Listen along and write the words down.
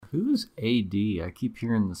Who's AD? I keep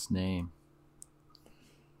hearing this name.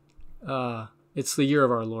 It's the year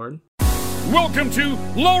of our Lord. Welcome to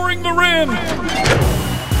Lowering the Rim.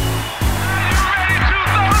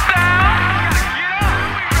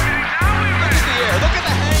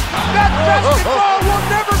 That basketball will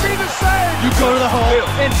never be the same. You go to the hole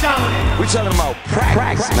and dominate. We're talking about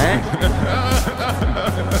practice, man.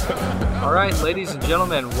 All right, ladies and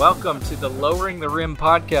gentlemen, welcome to the Lowering the Rim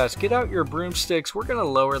podcast. Get out your broomsticks. We're going to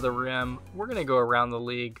lower the rim. We're going to go around the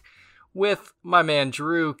league with my man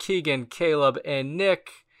Drew, Keegan, Caleb, and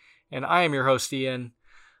Nick. And I am your host, Ian.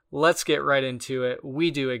 Let's get right into it.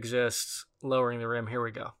 We do exist. Lowering the Rim. Here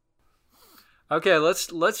we go. Okay,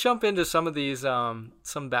 let's jump into some of these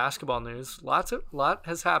some basketball news. Lot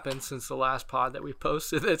has happened since the last pod that we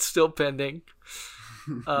posted. That's still pending.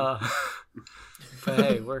 But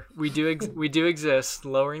hey, we do exist.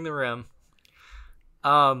 Lowering the Rim.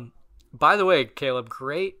 By the way, Caleb,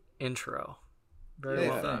 great intro. Very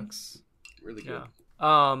well done. Thanks. Really good.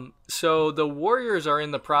 Yeah. So the Warriors are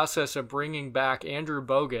in the process of bringing back Andrew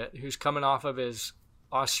Bogut, who's coming off of his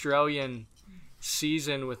Australian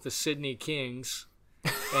season with the Sydney Kings,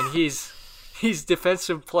 and he's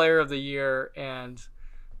Defensive Player of the Year and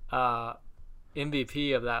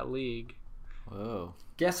MVP of that league. Whoa.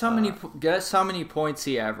 Guess how many points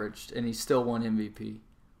he averaged, and he still won MVP.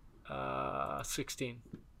 16.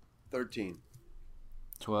 13.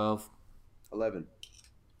 12. 11.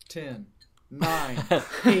 10, 9,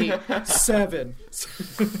 8, 7.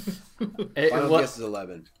 Final guess is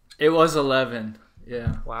 11. It was 11.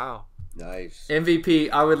 Yeah. Wow. Nice.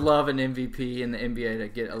 MVP. I would love an MVP in the NBA to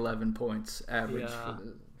get 11 points average.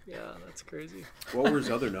 Yeah, that's crazy. What were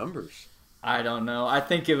his other numbers? I don't know. I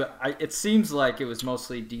think it seems like it was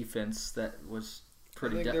mostly defense that was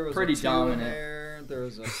pretty dominant. There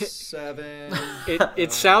was a 7.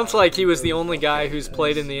 It sounds like he was the only guy who's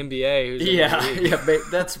played in the NBA. Who's in the league.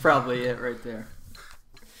 That's probably it right there.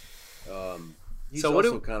 He's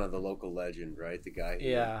also kind of the local legend, right? The guy.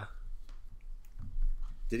 Yeah.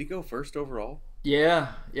 Did he go first overall?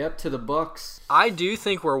 Yeah. Yep. To the Bucks. I do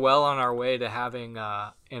think we're well on our way to having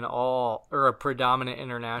a predominant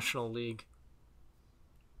international league.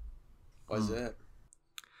 Why's that?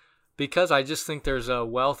 Because I just think there's a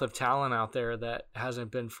wealth of talent out there that hasn't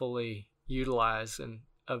been fully utilized, and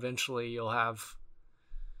eventually you'll have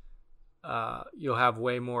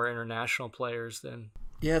way more international players than.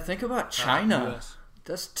 Yeah, think about China. US.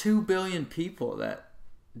 That's 2 billion people that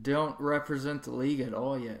don't represent the league at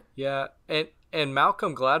all yet. Yeah, and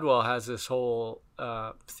Malcolm Gladwell has this whole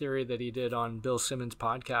theory that he did on Bill Simmons'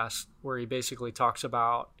 podcast, where he basically talks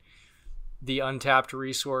about the untapped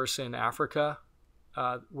resource in Africa.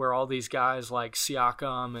 Where all these guys like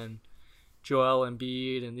Siakam and Joel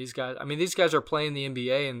Embiid and these guys are playing the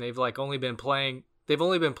NBA, and they've only been playing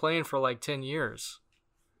for like 10 years.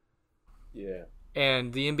 Yeah.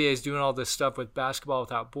 And the NBA is doing all this stuff with Basketball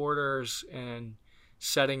Without Borders and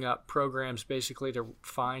setting up programs basically to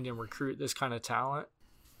find and recruit this kind of talent.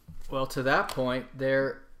 Well, to that point,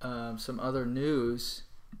 some other news.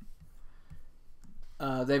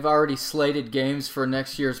 They've already slated games for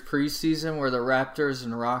next year's preseason where the Raptors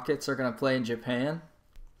and Rockets are going to play in Japan.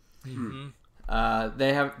 Mm-hmm.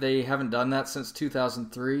 They haven't done that since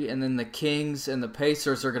 2003, and then the Kings and the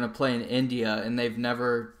Pacers are going to play in India, and they've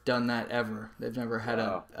never done that ever. They've never had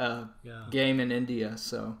a game in India.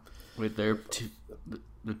 So wait, the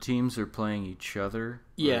teams are playing each other?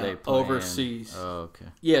 Yeah, they overseas. Oh, okay.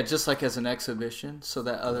 Yeah, just like as an exhibition, so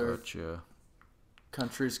that other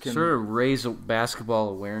countries can sort of raise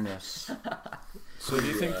basketball awareness. So do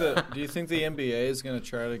you think the NBA is going to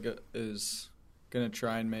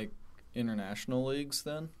try and make international leagues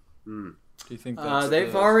then? Do you think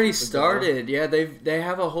they've already started? Yeah, they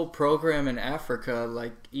have a whole program in Africa,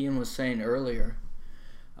 like Ian was saying earlier,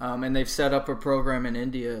 and they've set up a program in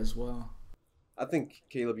India as well. I think,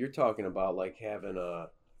 Caleb, you're talking about like having a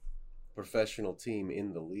professional team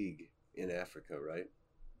in the league in Africa, right?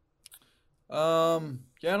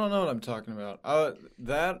 Yeah, I don't know what I'm talking about.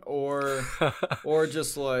 That or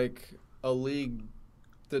just like a league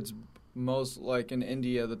that's most like in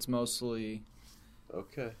India that's mostly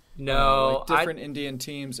okay. No, like different Indian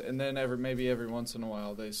teams, and then maybe every once in a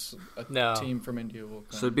while team from India will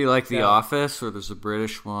come. So it'd be like The Office, where there's a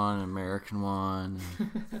British one, an American one.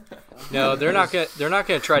 No, they're not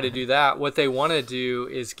gonna try to do that. What they want to do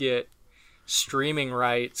is get streaming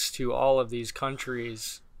rights to all of these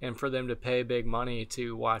countries, and for them to pay big money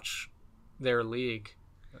to watch their league.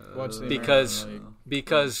 Because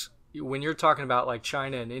when you're talking about like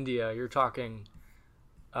China and India, you're talking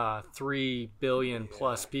 3 billion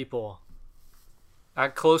plus people.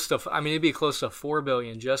 at close to, I mean, it'd be close to $4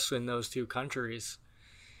 billion just in those two countries.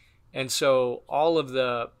 And so all of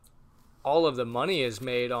the money is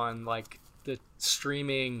made on like the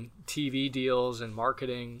streaming TV deals and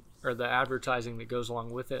marketing, or the advertising that goes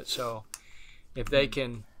along with it. So if they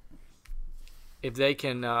can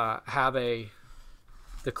have the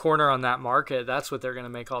corner on that market, that's what they're going to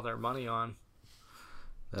make all their money on.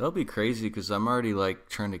 That'll be crazy because I'm already like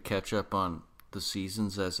trying to catch up on the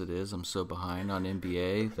seasons as it is. I'm so behind on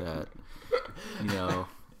NBA that, you know,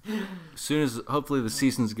 as soon as hopefully the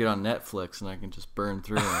seasons get on Netflix and I can just burn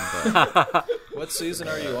through them. But, What season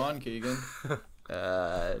are you on, Keegan?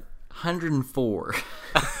 104.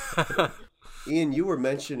 Ian, you were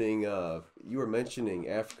mentioning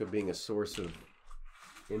Africa being a source of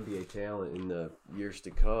NBA talent in the years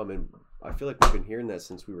to come, and I feel like we've been hearing that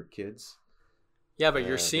since we were kids. Yeah, but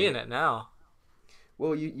you're seeing it now.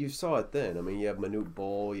 Well, you saw it then. I mean, you have Manute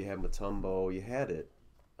Bol, you have Mutombo, you had it.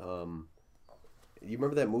 You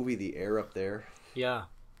remember that movie, The Air Up There? Yeah.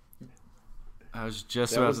 I was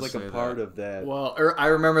just That about was to like say a part that. of that. Well, I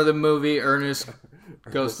remember the movie Ernest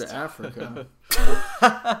Goes to Africa.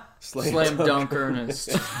 Slam dunk Ernest.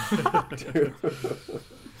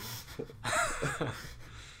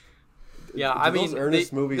 Yeah, I mean, those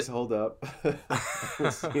Ernest movies hold up. I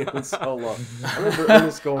haven't seen it in so long. I remember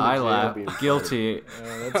Ernest going to I jail laugh. being Guilty.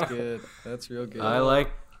 Oh, that's good. That's real good. I like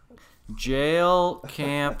jail,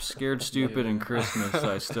 camp, Scared Stupid, and Christmas.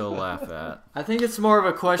 I still laugh at. I think it's more of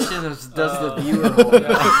a question of does the viewer hold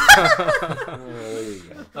up?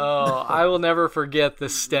 Oh, I will never forget the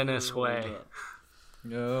Stennis way.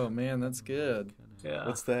 Oh man, that's good. Yeah.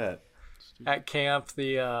 What's that? At camp,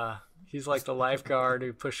 he's like the lifeguard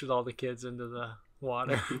who pushes all the kids into the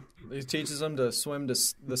water. He teaches them to swim to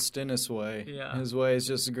the Stennis way. Yeah. His way is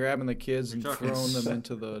just grabbing the kids and throwing them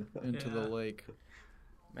into the lake.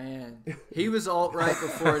 Man, he was alt-right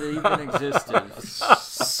before it even existed.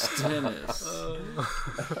 Stennis.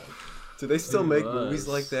 Do they still make movies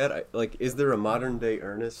like that? Is there a modern day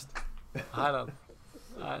Ernest? I don't.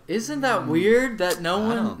 Isn't that weird that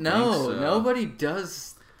nobody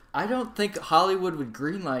does? I don't think Hollywood would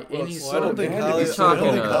greenlight any I don't think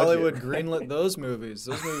talking Hollywood greenlit those movies.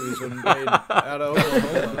 Those movies were made out of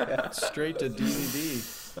Oklahoma, straight to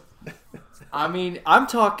DVD. I mean, I'm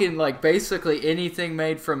talking like basically anything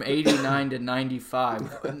made from 89 to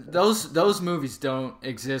 95. Those movies don't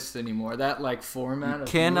exist anymore. That like format of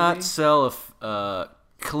Cannot movie. sell a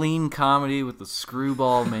clean comedy with a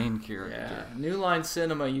screwball main character. Yeah, New Line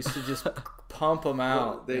Cinema used to just pump them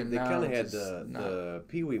out. They and now kind of it's had just not. the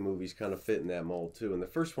Pee Wee movies kind of fit in that mold too, and the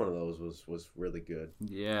first one of those was really good.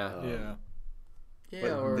 Yeah. Yeah,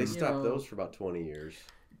 But or they stopped you know, those for about 20 years.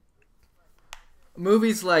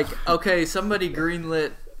 movies like, okay, somebody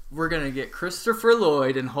greenlit, we're going to get Christopher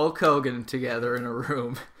Lloyd and Hulk Hogan together in a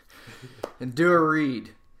room and do a read.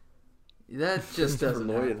 That just doesn't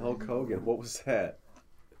Lloyd happen. and Hulk Hogan. What was that?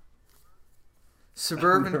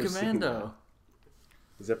 Suburban I've never seen Commando.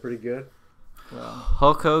 Is that pretty good? Well,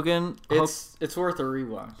 Hulk Hogan. it's worth a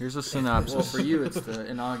rewind. Here's a synopsis. Well, for you, it's the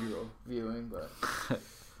inaugural viewing, but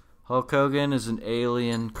Hulk Hogan is an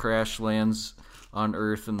alien, crash lands on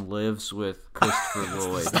Earth, and lives with Christopher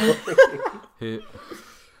Lloyd.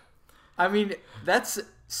 I mean, that's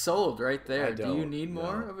sold right there. I Do you don't, need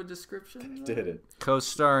more no. of a description? Did it?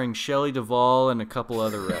 Co-starring Shelley Duvall and a couple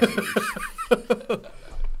other wrestlers.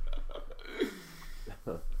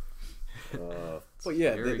 But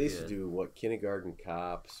yeah, Very they used to good. do Kindergarten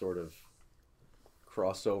Cop sort of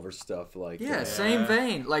crossover stuff like Yeah, that. same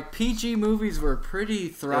vein. Like PG movies were pretty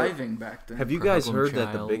thriving back then. Have you guys Problem heard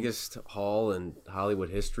that the Child. biggest haul in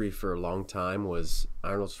Hollywood history for a long time was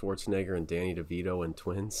Arnold Schwarzenegger and Danny DeVito and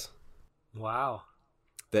Twins? Wow.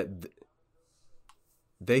 They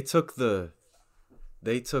took a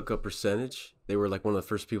percentage. They were like one of the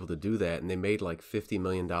first people to do that, and they made like $50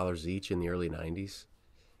 million each in the early 90s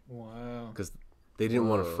Wow. because they didn't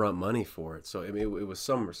want to front money for it. So I mean, it was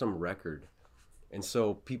some record, and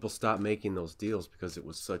so people stopped making those deals because it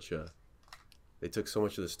was they took so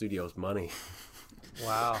much of the studio's money.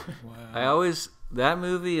 Wow. That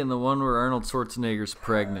movie and the one where Arnold Schwarzenegger's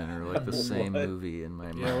pregnant are like the same movie in my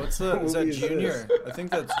mind. Yeah, what's that? Is that movie is Junior? I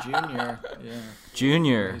think that's Junior. Yeah.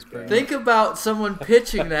 Junior. Think about someone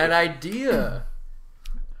pitching that idea.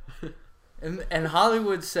 And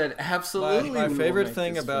Hollywood said, absolutely. My we will favorite make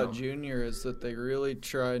thing this about film. Junior is that they really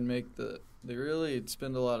try and they really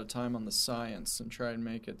spend a lot of time on the science and try and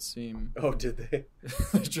make it seem Oh, did they?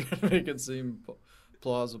 they try to make it seem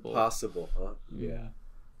plausible. Possible, huh? Yeah.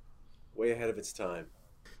 Way ahead of its time.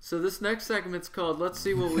 So this next segment's called "Let's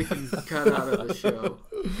See What We Can Cut Out of the Show."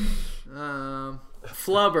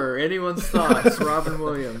 Flubber. Anyone's thoughts? Robin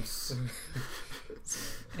Williams.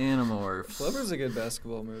 Animorphs. Flubber's a good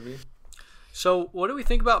basketball movie. So, what do we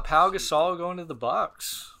think about Pau Gasol going to the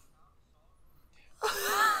Bucks?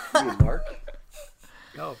 You mean Mark?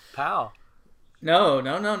 No, Pau.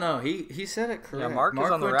 No. He said it correct. Yeah, Mark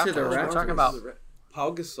is on the went to the Raptors. We're Raptors. talking about.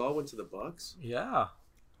 Pau Gasol went to the Bucks? Yeah.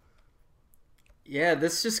 Yeah,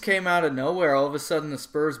 this just came out of nowhere. All of a sudden, the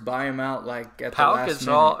Spurs buy him out like at Pau the last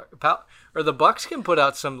Gasol, or the Bucks can put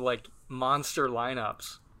out some like monster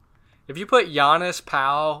lineups. If you put Giannis,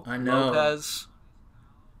 Pau, Lopez,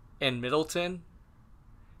 and Middleton,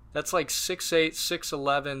 that's like 6'8",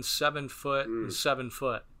 6'11", 7 foot, and 7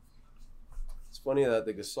 foot. It's funny that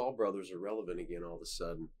the Gasol brothers are relevant again all of a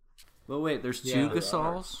sudden. But wait, there's two Yeah.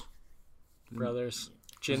 Gasols? Brothers,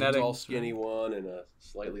 There's genetic. a tall, skinny one and a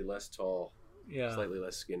slightly less tall, Yeah, slightly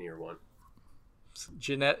less skinnier one.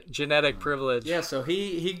 genetic privilege. Yeah, so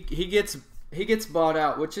he gets bought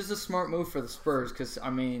out, which is a smart move for the Spurs because I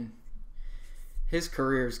mean, his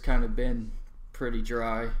career's kind of been pretty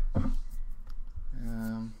dry.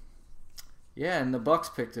 Yeah, and the Bucks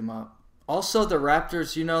picked him up. Also, the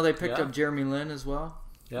Raptors, they picked Yeah. up Jeremy Lin as well,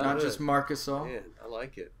 Yeah. not just Marc Gasol. Man, I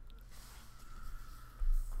like it.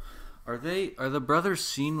 Are the brothers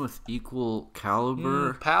seen with equal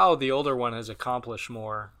caliber? Pau, the older one, has accomplished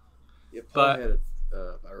more. Yeah, But-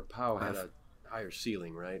 Pau had a higher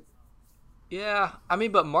ceiling, right? Yeah, I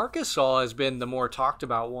mean, but Marc Gasol has been the more talked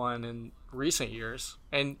about one in recent years,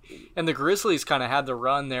 and the Grizzlies kind of had the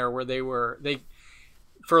run there where they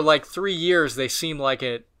for like 3 years they seemed like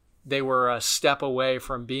they were a step away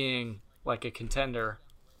from being like a contender.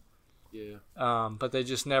 Yeah. But they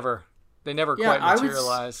just never Yeah, quite I would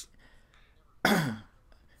materialized.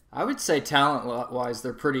 I would say talent-wise,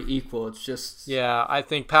 they're pretty equal. It's just I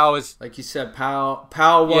think Pau is. like you said, Pau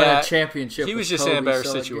won a championship. He was with just in a Kobe, better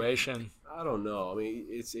so situation. I don't know. I mean,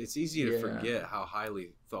 it's easy to Yeah. forget how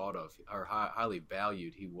highly thought of or highly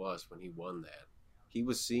valued he was when he won that. He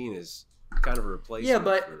was seen as kind of a replacement. Yeah,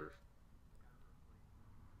 but- for,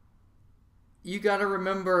 You got to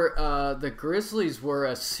remember, the Grizzlies were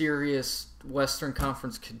a serious Western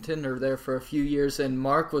Conference contender there for a few years, and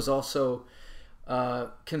Mark was also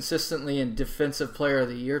consistently in Defensive Player of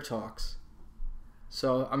the Year talks.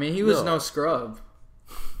 So, I mean, he was no scrub.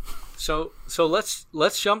 So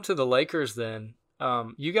let's jump to the Lakers then.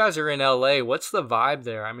 You guys are in LA. What's the vibe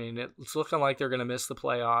there? I mean, it's looking like they're going to miss the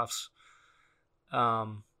playoffs.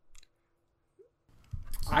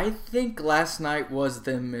 I think last night was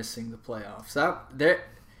them missing the playoffs.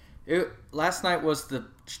 Last night was the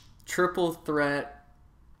triple threat,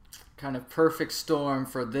 kind of perfect storm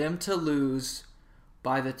for them to lose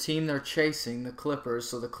by the team they're chasing, the Clippers.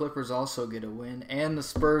 So the Clippers also get a win, and the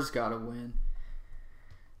Spurs got a win.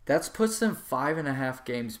 That puts them 5.5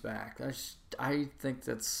 games back. I think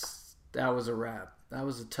that was a wrap. That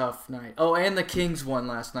was a tough night. Oh, and the Kings won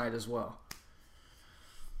last night as well.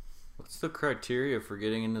 What's the criteria for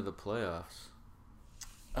getting into the playoffs?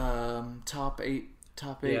 Top eight.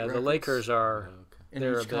 Yeah, the Lakers are. in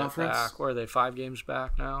They're a each bit conference. back. Or are they 5 games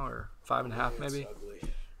back now, or 5.5 maybe? ugly.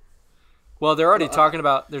 Well, they're already talking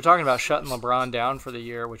about shutting LeBron down for the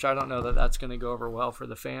year, which I don't know that that's going to go over well for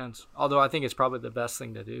the fans. Although I think it's probably the best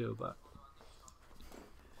thing to do. But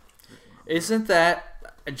Isn't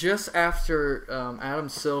that just after Adam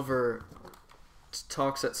Silver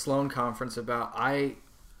talks at Sloan Conference about I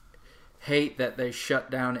hate that they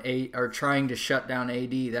are trying to shut down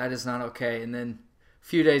AD. That is not okay. And then a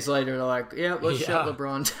few days later, they're like, yeah, let's shut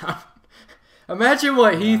LeBron down. Imagine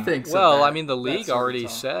what he thinks of well, that. I mean, the league That sort of already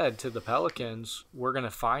talk. said to the Pelicans, we're going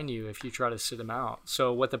to fine you if you try to sit him out.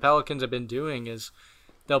 So what the Pelicans have been doing is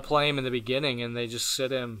they'll play him in the beginning and they just sit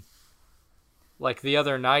him. Like the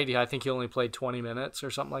other night, I think he only played 20 minutes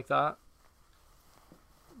or something like that.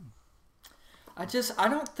 I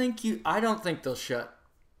don't think they'll shut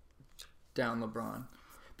down LeBron.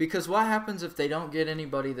 Because what happens if they don't get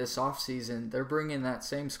anybody this offseason? They're bringing that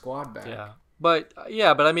same squad back. Yeah. But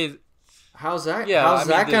I mean, How's that? yeah, How's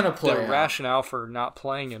that the, going to play The out? rationale for not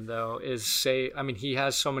playing him though is he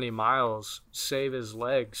has so many miles, save his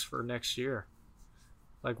legs for next year.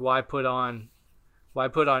 Like why put on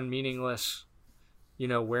meaningless,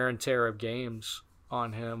 wear and tear of games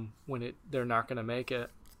on him when they're not going to make it.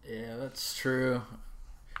 Yeah, that's true.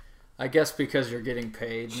 I guess because you're getting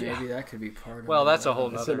paid, maybe that could be part of it. Well, that's a whole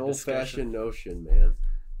That's nother an discussion. old-fashioned notion, man.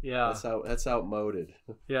 Yeah. That's outmoded.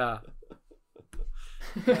 Yeah.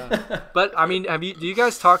 But I mean, do you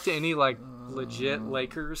guys talk to any like legit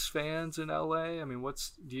Lakers fans in LA? I mean,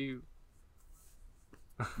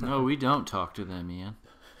 No, we don't talk to them, Ian.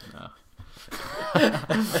 No.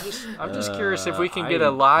 I'm just curious if we can get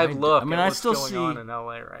a live look at what's going on in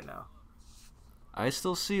LA right now. I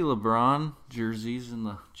still see LeBron jerseys in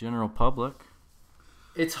the general public.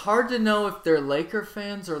 It's hard to know if they're Laker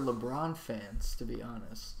fans or LeBron fans, to be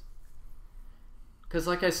honest. Because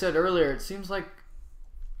like I said earlier, it seems like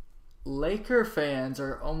Laker fans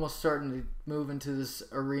are almost starting to move into this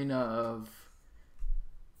arena of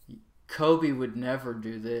Kobe would never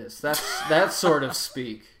do this. That sort of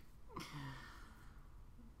speak.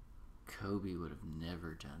 Kobe would have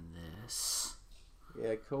never done this.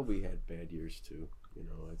 Yeah, Kobe had bad years too. You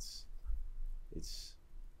know, it's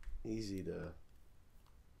easy to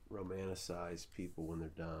romanticize people when they're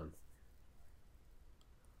done.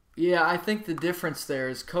 Yeah, I think the difference there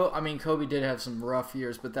is, Kobe did have some rough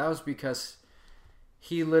years, but that was because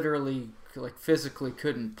he literally, like, physically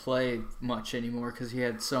couldn't play much anymore because he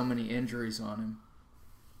had so many injuries on him.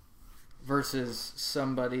 Versus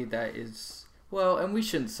somebody that is, well, and we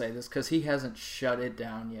shouldn't say this because he hasn't shut it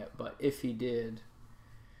down yet, but if he did,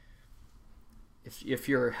 if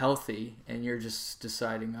you're healthy and you're just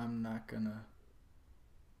deciding I'm not gonna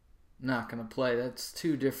play, that's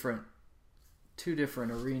two different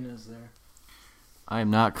arenas there. I am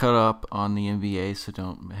not caught up on the NBA, so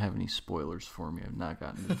don't have any spoilers for me. I've not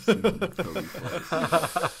gotten to the season that Kobe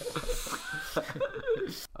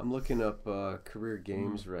plays. I'm looking up career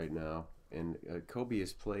games right now, and Kobe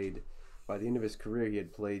has played, by the end of his career, he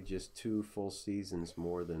had played just 2 full seasons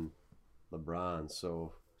more than LeBron.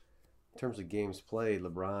 So in terms of games played,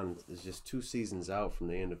 LeBron is just 2 seasons out from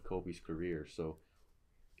the end of Kobe's career. So,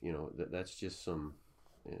 you know, that's just some...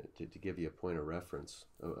 to give you a point of reference,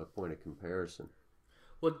 a point of comparison.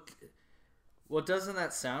 Well, doesn't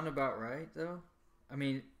that sound about right, though? I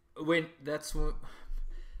mean,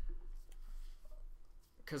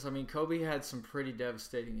 because Kobe had some pretty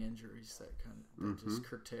devastating injuries that just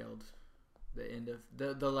curtailed the end of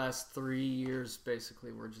the last 3 years.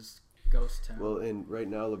 Basically, were just ghost town. Well, and right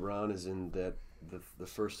now LeBron is in the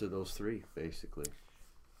first of those 3, basically.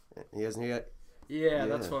 He hasn't yet. Yeah,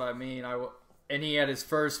 that's what I mean. And he had his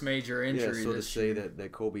first major injury. Yeah, so this to say year.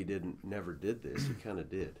 that Kobe never did this, he kind of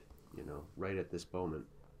did, you know, right at this moment.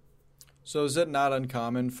 So is it not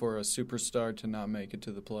uncommon for a superstar to not make it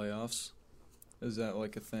to the playoffs? Is that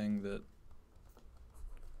like a thing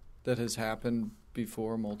that has happened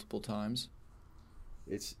before multiple times?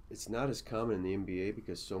 It's not as common in the NBA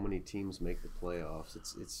because so many teams make the playoffs.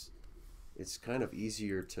 It's kind of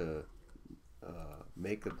easier to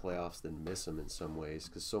make the playoffs than miss them in some ways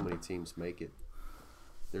because so many teams make it.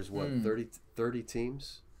 There's 30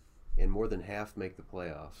 teams, and more than half make the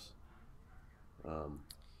playoffs.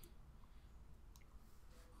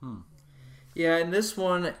 Yeah, and this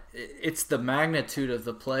one, it's the magnitude of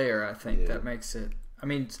the player, I think, that makes it. I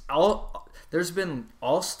mean, there's been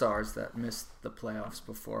all-stars that missed the playoffs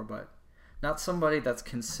before, but not somebody that's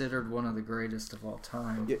considered one of the greatest of all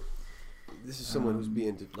time. Yeah. This is someone who's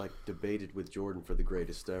being debated with Jordan for the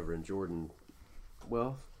greatest ever, and Jordan,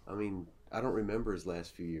 well, I mean, I don't remember his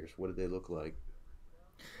last few years. What did they look like?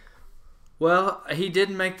 Well, he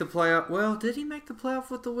didn't make the playoff. Well, did he make the playoff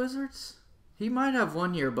with the Wizards? He might have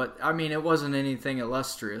one year, but I mean, it wasn't anything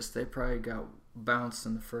illustrious. They probably got bounced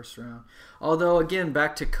in the first round. Although, again,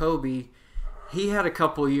 back to Kobe, he had a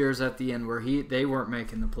couple years at the end where they weren't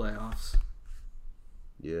making the playoffs.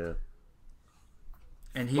 Yeah.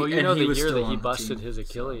 And the year that he busted his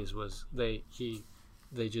Achilles was they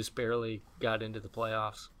just barely got into the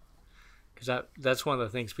playoffs. Because that's one of the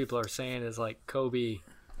things people are saying is like Kobe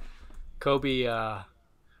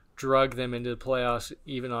drug them into the playoffs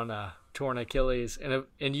even on a torn Achilles.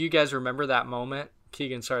 And you guys remember that moment?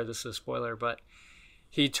 Keegan, sorry, this is a spoiler, but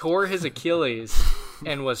he tore his Achilles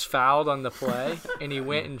and was fouled on the play, and he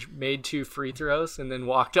went and made 2 free throws and then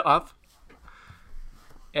walked off.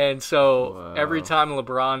 And so every time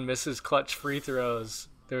LeBron misses clutch free throws,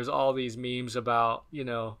 there's all these memes about, you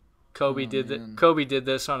know, Kobe did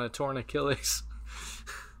this on a torn Achilles.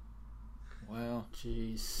 Wow.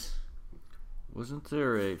 Jeez. Wasn't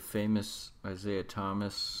there a famous Isaiah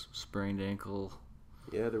Thomas sprained ankle?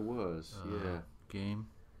 Yeah, there was. Game.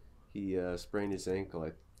 He sprained his ankle,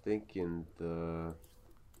 I think, in the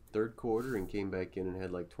 3rd quarter and came back in and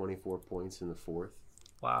had like 24 points in the 4th.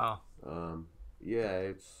 Wow. Yeah,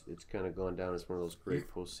 it's kind of gone down as one of those great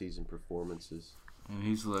postseason performances. And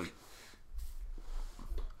he's like,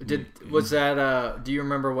 Was that? Do you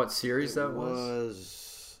remember what series that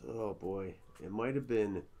was? Oh boy, it might have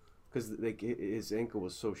been because his ankle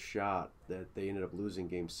was so shot that they ended up losing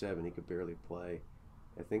Game 7. He could barely play.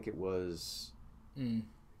 I think it was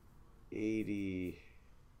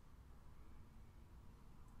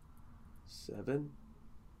 87.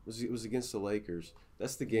 It was against the Lakers.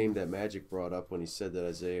 That's the game that Magic brought up when he said that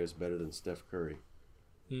Isaiah was better than Steph Curry.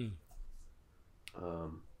 He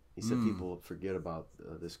said people forget about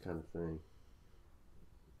this kind of thing.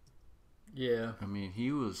 Yeah. I mean,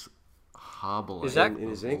 he was hobbling. And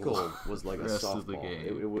his ankle was like a rest of the softball.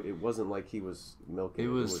 game. It wasn't like he was milking.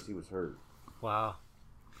 He was hurt. Wow.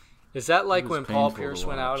 Is that like was when Paul painful to Pierce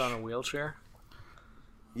went out watch. on a wheelchair?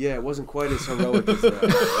 Yeah, it wasn't quite as heroic as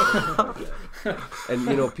that.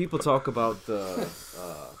 And people talk about the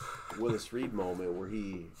Willis Reed moment where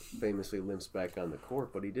he famously limps back on the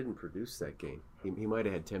court, but he didn't produce that game. He might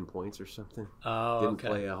have had 10 points or something. Oh, Didn't okay.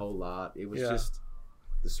 play a whole lot. It was Yeah. just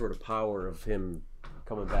the sort of power of him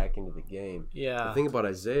coming back into the game. Yeah. The thing about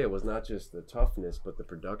Isaiah was not just the toughness, but the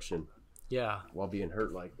production Yeah. while being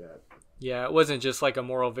hurt like that. Yeah, it wasn't just like a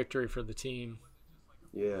moral victory for the team.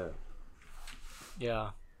 Yeah.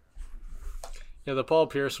 Yeah. Yeah, the Paul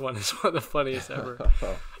Pierce one is one of the funniest ever.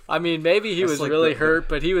 I mean, maybe he That's was like really hurt,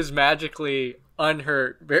 but he was magically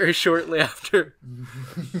unhurt very shortly after.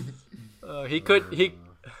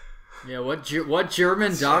 Yeah, what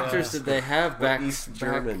German doctors did they have back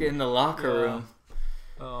German? in the locker room?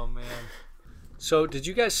 Oh, man. So, did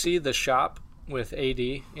you guys see The Shop with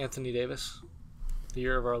AD, Anthony Davis? The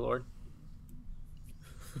Year of Our Lord?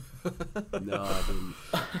 No, I didn't.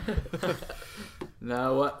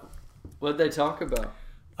 No, what'd they talk about?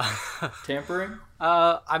 Tampering?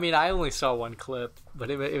 I mean, I only saw one clip,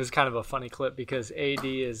 but it was kind of a funny clip because AD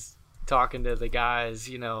is talking to the guys,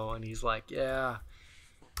 and he's like, yeah,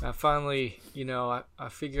 I finally, I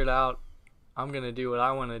figured out I'm going to do what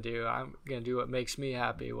I want to do. I'm going to do what makes me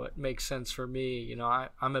happy, what makes sense for me.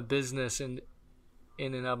 I'm a business in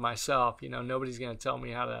and of myself. Nobody's going to tell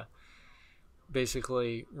me how to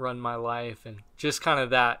basically run my life, and just kind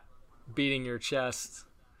of that beating your chest,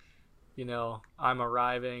 I'm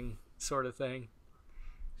arriving sort of thing.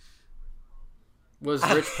 Was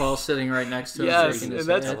Rich Paul sitting right next to him? Yes, shaking his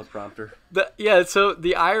and head? Teleprompter. So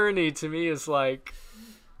the irony to me is like,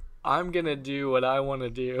 I'm gonna do what I want to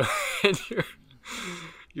do, and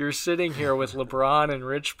you're sitting here with LeBron and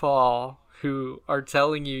Rich Paul, who are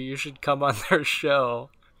telling you should come on their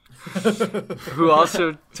show, who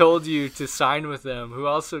also told you to sign with them, who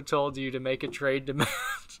also told you to make a trade demand,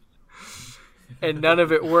 and none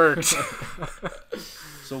of it worked.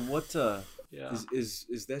 So what Yeah.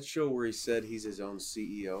 is that show where he said he's his own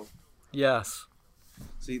CEO? Yes.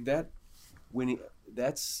 See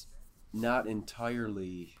that's not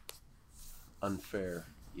entirely unfair.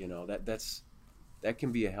 That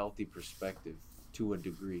can be a healthy perspective to a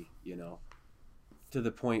degree. To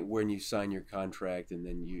the point when you sign your contract and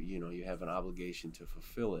then you have an obligation to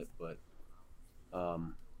fulfill it. But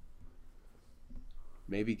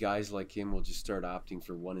maybe guys like him will just start opting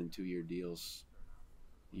for 1 and 2 year deals,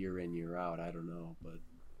 year in, year out. I don't know, but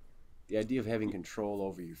the idea of having control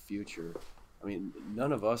over your future. I mean,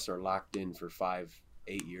 none of us are locked in for 5-8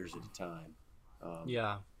 years at a time.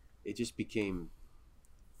 Yeah. It just became,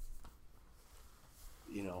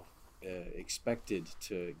 expected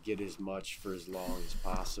to get as much for as long as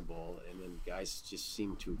possible, and then guys just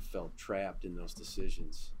seem to have felt trapped in those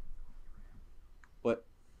decisions. But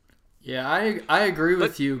Yeah, I agree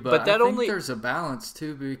with you, but that I think only- there's a balance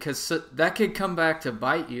too, because that could come back to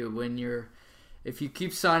bite you if you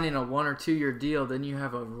keep signing a 1 or 2 year deal, then you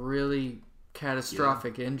have a really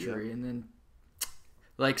catastrophic injury, and then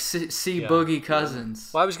like see Yeah. Boogie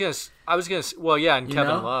Cousins. Well, and You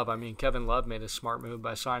Kevin know? Love. I mean, Kevin Love made a smart move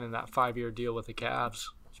by signing that 5-year deal with the Cavs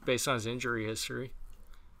based on his injury history.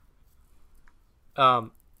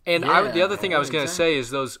 The other thing I was going to say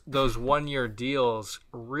is those 1-year deals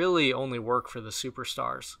really only work for the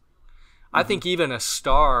superstars. I think even a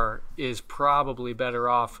star is probably better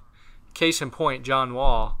off. Case in point, John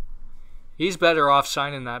Wall. He's better off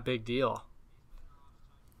signing that big deal.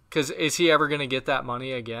 Because is he ever going to get that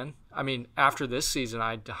money again? I mean, after this season,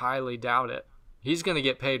 I highly doubt it. He's going to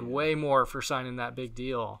get paid way more for signing that big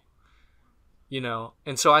deal.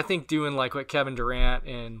 And so I think doing like what Kevin Durant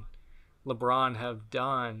and LeBron have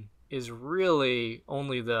done is really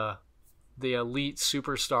only the elite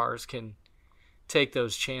superstars can take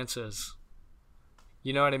those chances.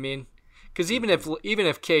 You know what I mean? Because even if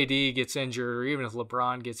KD gets injured or even if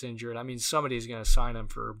LeBron gets injured, I mean, somebody's going to sign him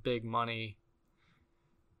for big money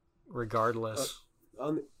regardless.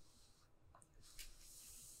 on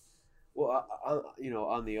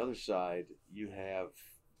the other side, you have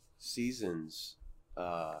seasons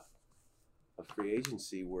of free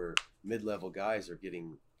agency where mid-level guys are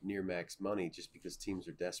getting near max money just because teams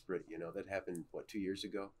are desperate. That happened 2 years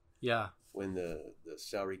ago Yeah. when the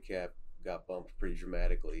salary cap got bumped pretty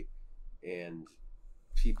dramatically, and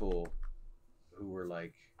people who were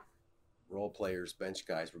like role players, bench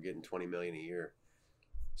guys were getting $20 million a year.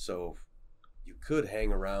 So you could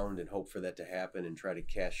hang around and hope for that to happen and try to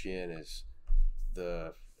cash in as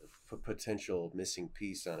the potential missing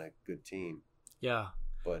piece on a good team. Yeah.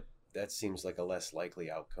 But that seems like a less likely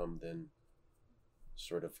outcome than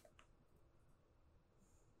sort of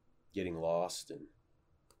getting lost and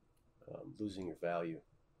losing your value.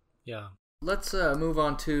 Yeah. Let's move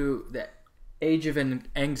on to the age of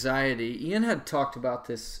anxiety. Ian had talked about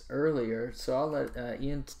this earlier, so I'll let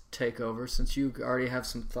Ian take over since you already have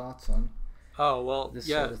some thoughts on this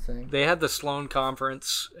sort of thing. They had the Sloan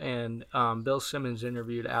Conference, and Bill Simmons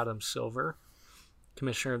interviewed Adam Silver,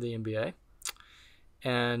 commissioner of the NBA.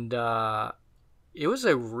 And it was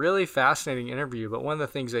a really fascinating interview, but one of the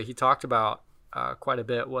things that he talked about quite a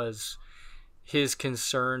bit was his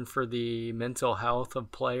concern for the mental health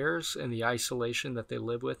of players and the isolation that they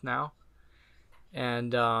live with now.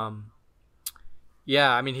 And I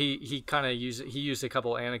mean, he kind of used a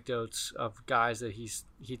couple anecdotes of guys that he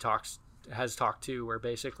has talked to, where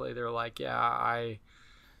basically they're like,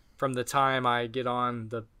 from the time I get on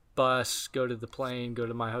the bus, go to the plane, go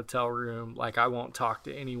to my hotel room, like I won't talk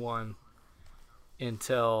to anyone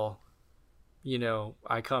until,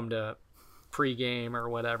 I come to pregame or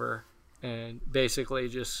whatever. And basically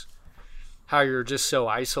just how you're just so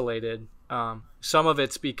isolated. Some of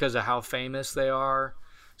it's because of how famous they are.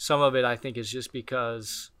 Some of it, I think, is just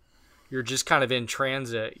because you're just kind of in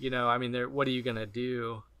transit. I mean, what are you going to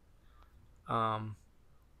do,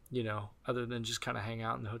 other than just kind of hang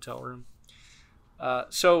out in the hotel room?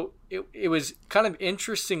 So it was kind of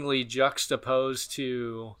interestingly juxtaposed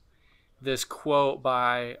to this quote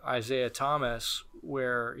by Isaiah Thomas,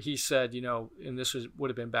 where he said, and this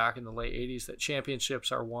would have been back in the late 80s, that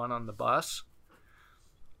championships are won on the bus.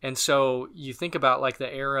 And so you think about like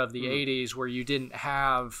the era of the 80s where you didn't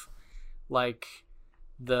have like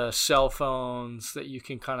the cell phones that you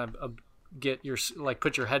can kind of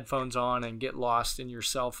put your headphones on and get lost in your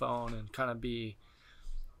cell phone and kind of be,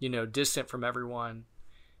 distant from everyone.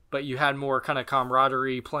 But you had more kind of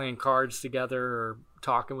camaraderie, playing cards together or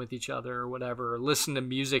talking with each other or whatever, or listen to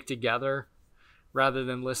music together rather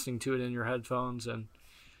than listening to it in your headphones, and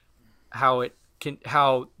how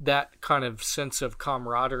that kind of sense of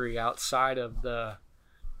camaraderie outside of the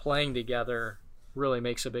playing together really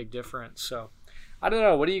makes a big difference. So I don't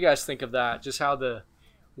know. What do you guys think of that? Just how the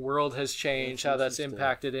world has changed, how that's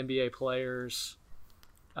impacted NBA players.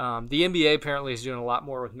 The NBA apparently is doing a lot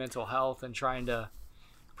more with mental health and trying to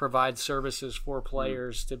provide services for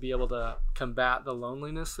players to be able to combat the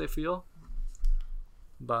loneliness they feel.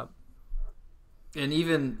 And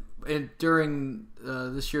even during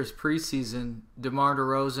this year's preseason, DeMar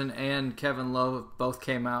DeRozan and Kevin Love both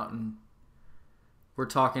came out and were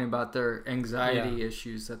talking about their anxiety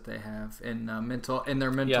issues that they have and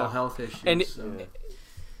their mental health issues.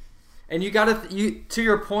 And you got to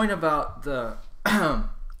your point about the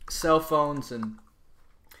cell phones and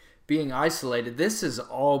being isolated. This is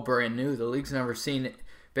all brand new. The league's never seen it.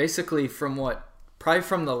 Basically, probably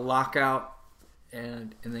from the lockout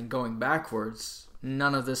and then going backwards,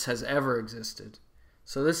 none of this has ever existed.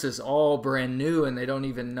 So this is all brand new, and they don't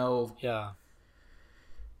even know. Yeah.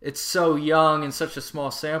 It's so young and such a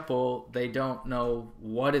small sample, they don't know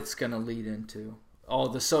what it's going to lead into. All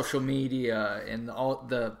the social media and all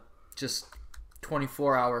the just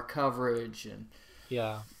 24-hour coverage and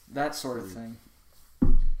that sort of thing.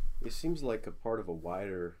 It seems like a part of a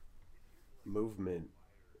wider movement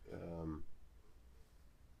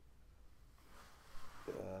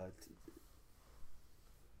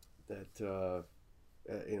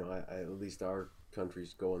at least our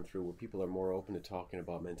country's going through, where people are more open to talking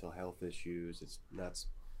about mental health issues.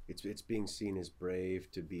 It's being seen as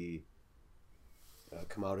brave to be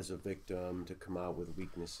come out as a victim, to come out with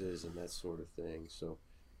weaknesses and that sort of thing. So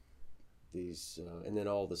these and then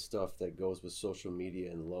all the stuff that goes with social media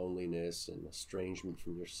and loneliness and estrangement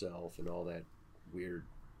from yourself and all that weird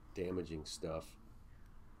damaging stuff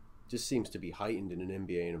just seems to be heightened in an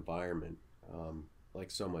NBA environment, like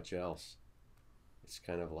so much else. It's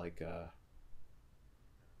kind of like a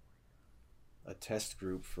test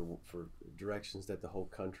group for directions that the whole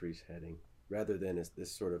country's heading, rather than as this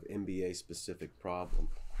sort of NBA specific problem.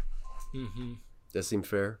 Mm-hmm. Does that seem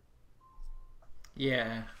fair?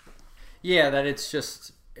 Yeah, that it's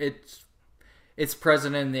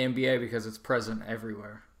present in the NBA because it's present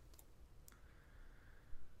everywhere.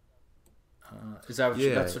 Is that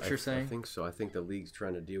that's what you're saying? I think so. I think the league's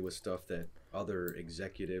trying to deal with stuff that other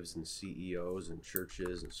executives and CEOs and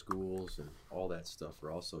churches and schools and all that stuff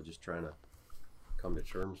are also just trying to come to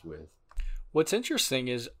terms with. What's interesting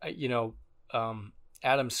is,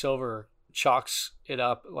 Adam Silver chalks it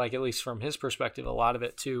up, like at least from his perspective, a lot of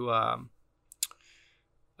it to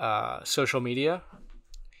social media,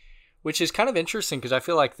 which is kind of interesting because I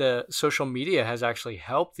feel like the social media has actually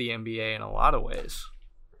helped the NBA in a lot of ways.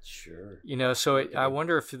 Sure. So I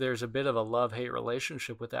wonder if there's a bit of a love-hate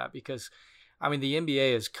relationship with that because, I mean, the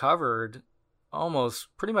NBA is covered almost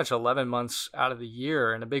pretty much 11 months out of the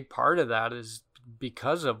year, and a big part of that is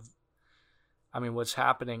because of, I mean, what's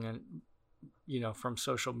happening and from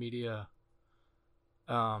social media.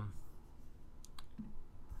 Yeah,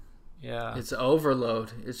 it's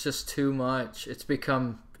overload. It's just too much. It's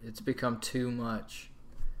become too much.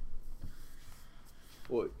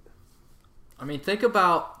 What? I mean, think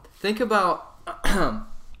about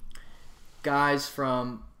guys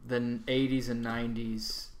from the 80s and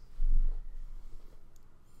 90s.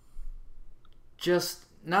 Just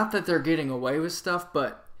not that they're getting away with stuff,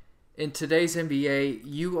 but in today's NBA,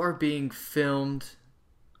 you are being filmed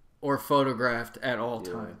or photographed at all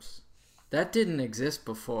times. That didn't exist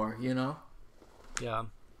before, Yeah.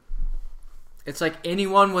 It's like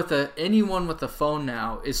anyone with a phone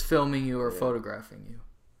now is filming you or photographing you,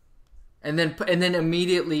 and then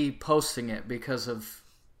immediately posting it because of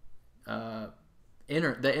the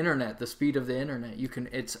internet, the speed of the internet.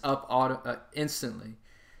 It's up instantly.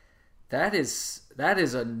 That is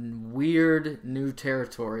a weird new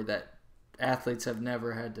territory that athletes have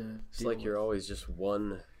never had to. It's like you're always just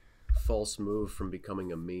one false move from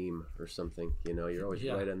becoming a meme or something. You're always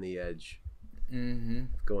right on the edge. Mm-hmm.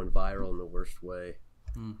 Going viral in the worst way.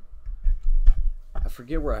 I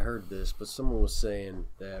forget where I heard this, but someone was saying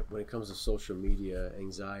that when it comes to social media,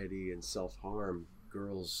 anxiety and self-harm,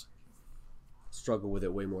 girls struggle with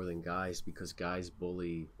it way more than guys because guys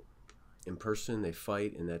bully in person, they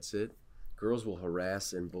fight, and that's it. Girls will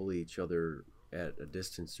harass and bully each other at a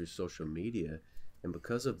distance through social media, and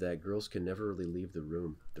because of that, girls can never really leave the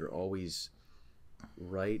room. They're always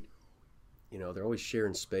right. They're always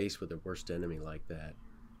sharing space with their worst enemy like that.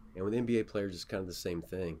 And with NBA players, it's kind of the same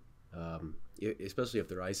thing, especially if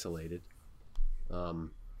they're isolated.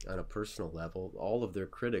 On a personal level, all of their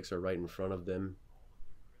critics are right in front of them,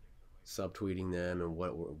 subtweeting them and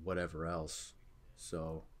whatever else.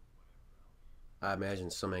 So I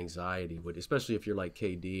imagine some anxiety would, especially if you're like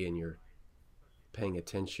KD and you're paying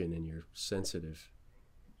attention and you're sensitive,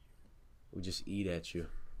 would just eat at you.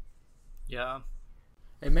 Yeah.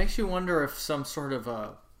 It makes you wonder if some sort of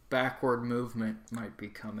a backward movement might be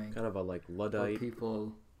coming. Kind of a like Luddite.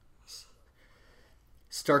 People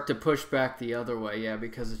start to push back the other way,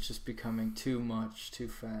 because it's just becoming too much, too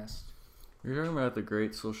fast. You're talking about the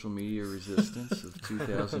great social media resistance of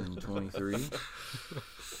 2023?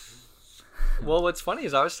 Well, what's funny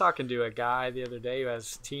is I was talking to a guy the other day who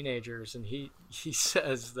has teenagers, and he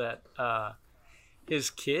says that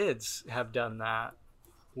his kids have done that,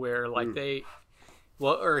 where like he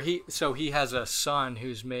has a son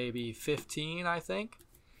who's maybe 15, I think,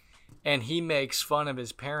 and he makes fun of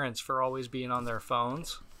his parents for always being on their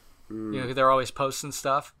phones. They're always posting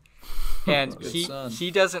stuff, and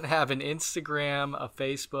he doesn't have an Instagram, a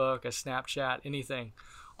Facebook, a Snapchat, anything.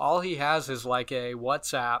 All he has is like a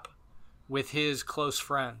WhatsApp with his close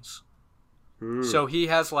friends. So he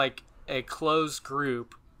has like a closed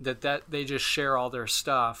group that they just share all their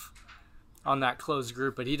stuff on that closed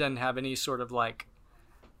group, but he doesn't have any sort of like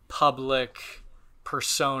public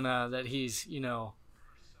persona that he's,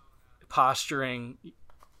 posturing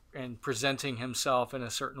and presenting himself in a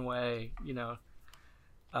certain way,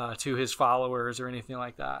 to his followers or anything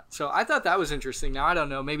like that. So I thought that was interesting. Now, I don't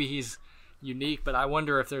know, maybe he's unique, but I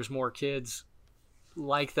wonder if there's more kids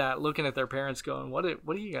like that looking at their parents going, what are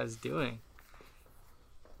you guys doing?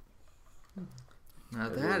 Now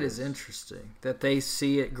that is interesting, that they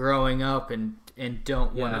see it growing up and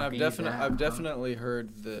don't want to be that. I've definitely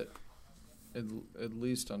heard that at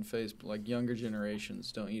least on Facebook, like younger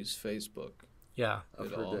generations don't use Facebook. Yeah.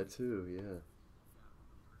 I've heard that too, yeah.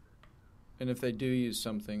 And if they do use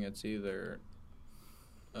something, it's either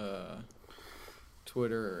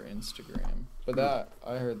Twitter or Instagram. But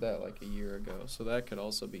I heard that like a year ago, so that could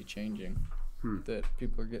also be changing, that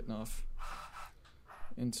people are getting off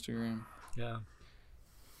Instagram. Yeah.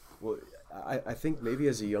 Well, I think maybe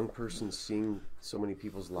as a young person, seeing so many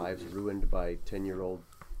people's lives ruined by 10-year-old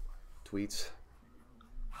tweets,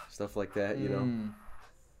 stuff like that, You're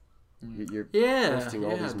posting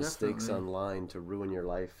all these mistakes online to ruin your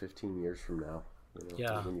life 15 years from now,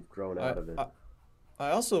 when you've grown out of it.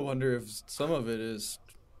 I also wonder if some of it is,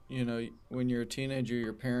 when you're a teenager,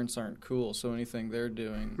 your parents aren't cool, so anything they're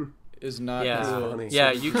doing is not cool.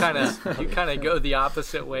 Yeah, you kind of go the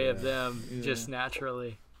opposite way of them just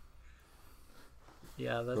naturally.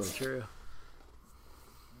 Yeah, that's true.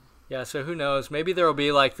 Yeah, so who knows? Maybe there will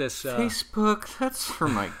be like this. Facebook, that's for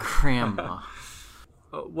my grandma.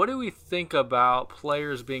 What do we think about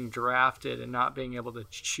players being drafted and not being able to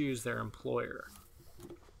choose their employer?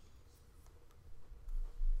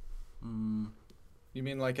 You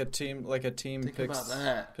mean like a team Think about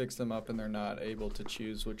that. picks them up and they're not able to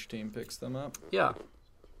choose which team picks them up? Yeah.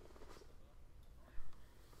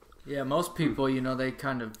 Yeah, most people, they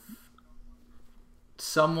kind of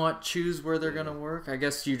somewhat choose where they're going to work. I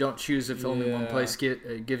guess you don't choose if only one place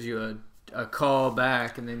gives you a call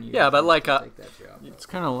back, and then you but like take that job. It's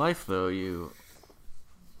kind of life, though. You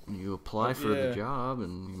apply for the job,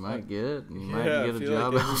 and you might get it, and you might get a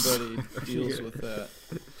job. Like everybody deals with that,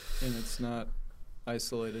 and it's not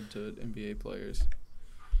isolated to NBA players.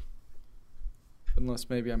 Unless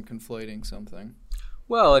maybe I'm conflating something.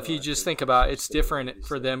 Well, if you just think about it, it's different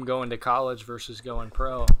for them going to college versus going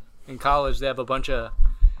pro. In college, they have a bunch of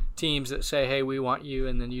teams that say, hey, we want you,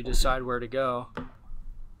 and then you decide where to go.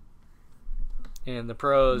 And the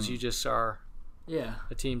pros, you just are. Yeah.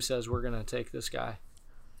 A team says, we're going to take this guy.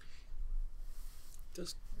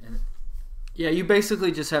 You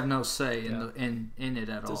basically just have no say in it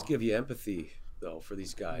at all. It does give you empathy, though, for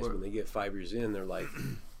these guys. When they get 5 years in, they're like,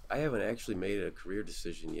 I haven't actually made a career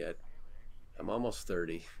decision yet. I'm almost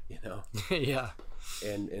 30, Yeah.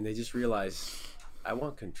 And they just realize, I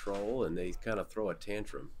want control, and they kind of throw a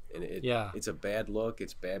tantrum. And it's a bad look,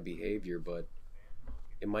 it's bad behavior, but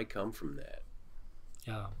it might come from that.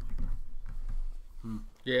 Yeah.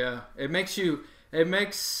 Yeah, it makes you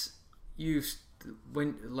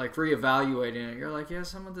when like reevaluating it, you're like, yeah,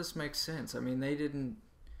 some of this makes sense. I mean, they didn't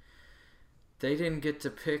get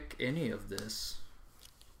to pick any of this.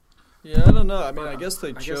 Yeah, I don't know. I mean, I guess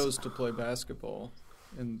they chose to play basketball,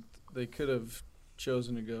 and they could have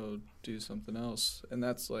chosen to go do something else. And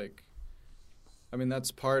that's like, I mean, that's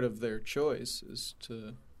part of their choice, is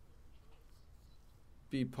to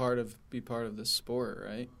be part of this sport,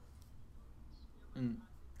 right?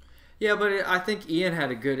 Yeah, but I think Ian had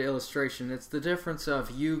a good illustration. It's the difference of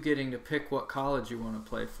you getting to pick what college you want to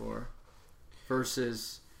play for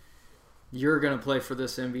versus you're going to play for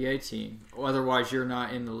this NBA team. Otherwise, you're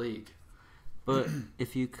not in the league. But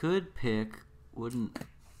if you could pick, wouldn't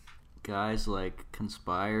guys like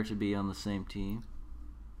conspire to be on the same team?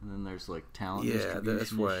 And then there's like talent distribution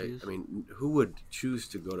that's why. issues. I mean, who would choose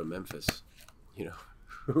to go to Memphis?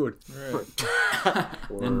 Who would? Right.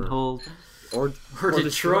 And hold. Or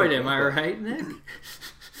Detroit, am I right, Nick?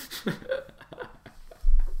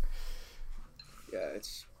 Yeah,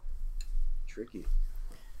 it's tricky.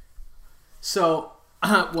 So, we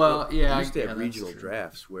used to have regional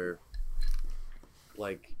drafts where,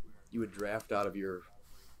 like, you would draft out of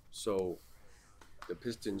so the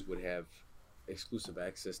Pistons would have exclusive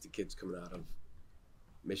access to kids coming out of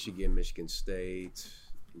Michigan, Michigan State,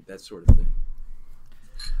 that sort of thing.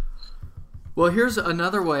 Well, here's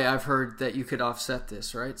another way I've heard that you could offset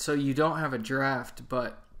this, right? So you don't have a draft,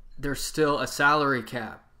 but there's still a salary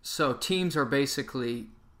cap. So teams are basically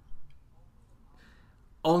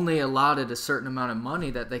only allotted a certain amount of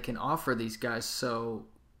money that they can offer these guys. So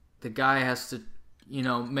the guy has to,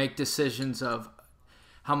 make decisions of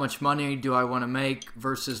how much money do I want to make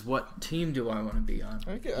versus what team do I want to be on.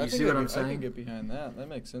 You see what I'm saying? I can get behind that. That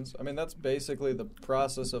makes sense. I mean, that's basically the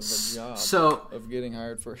process of the job, of getting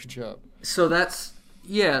hired for a job. So that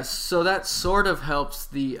sort of helps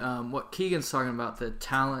the what Keegan's talking about, the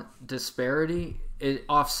talent disparity. It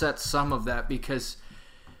offsets some of that because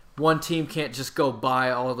one team can't just go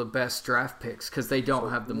buy all the best draft picks because they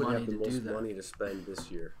don't have the money to do that. Who would have the most money to spend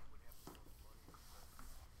this year?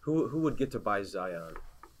 Who would get to buy Zion?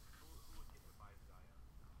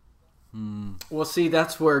 Well, see,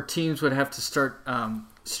 that's where teams would have to start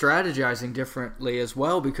strategizing differently as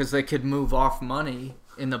well, because they could move off money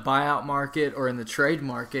in the buyout market or in the trade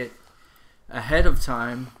market ahead of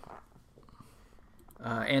time,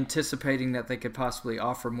 anticipating that they could possibly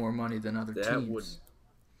offer more money than other teams.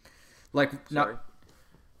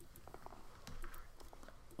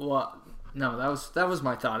 No, that was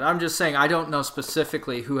my thought. I'm just saying I don't know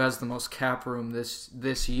specifically who has the most cap room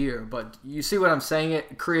this year, but you see what I'm saying?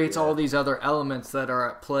 It creates all these other elements that are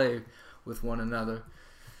at play with one another.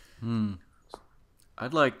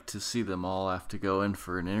 I'd like to see them all have to go in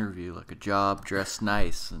for an interview, like a job, dress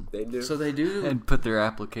nice, and they do. So they do, and put their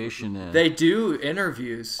application in. They do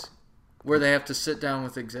interviews where they have to sit down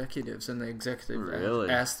with executives, and the executive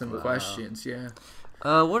ask them questions. Yeah.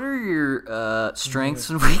 What are your strengths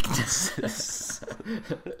and weaknesses?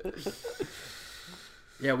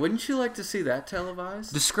 Yeah, wouldn't you like to see that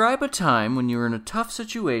televised? Describe a time when you were in a tough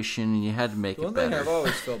situation and you had to make it better. One thing I've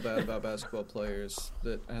always felt bad about basketball players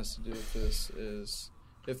that has to do with this is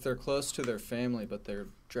if they're close to their family, but they're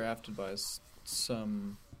drafted by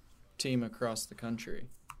some team across the country.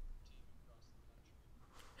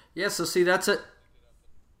 Yeah, so see, that's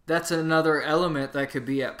another element that could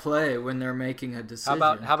be at play when they're making a decision.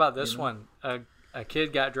 How about this one? A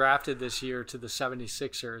kid got drafted this year to the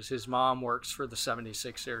 76ers. His mom works for the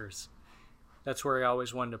 76ers. That's where he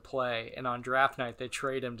always wanted to play. And on draft night, they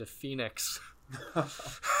trade him to Phoenix.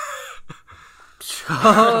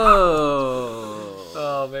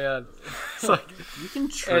 Oh man, it's like You can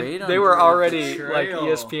trade. they were already Trail. like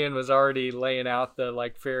ESPN was already laying out the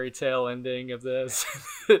like fairy tale ending of this.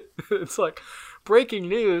 It's like breaking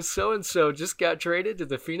news: so and so just got traded to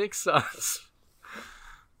the Phoenix Suns.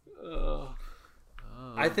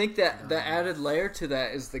 I think that the added layer to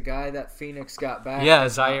that is the guy that Phoenix got back. Yeah,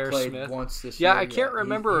 has not Zaire played Smith. Once this Yeah, year I can't yet.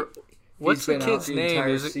 remember what's the been out kid's the name.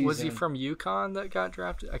 entire Was he season. from UConn that got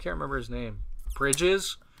drafted? I can't remember his name.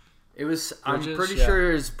 Bridges. It was. I'm Bridges? pretty Yeah.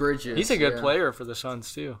 sure it's Bridges. He's a good yeah. player for the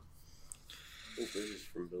Suns too. I think this is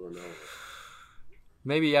from Villanova.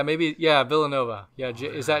 Maybe Villanova. Yeah,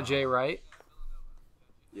 is that Jay Wright?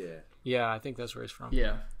 Yeah. Yeah, I think that's where he's from.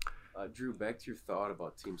 Yeah. Drew, back to your thought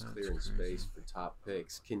about teams clearing space for top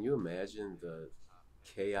picks. Can you imagine the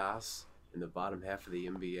chaos in the bottom half of the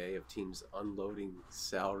NBA of teams unloading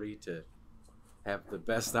salary to have the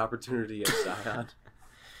best opportunity at Zion?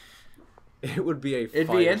 It would be It'd be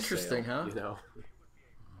fire interesting, sale, huh? You know?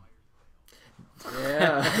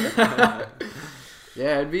 Yeah.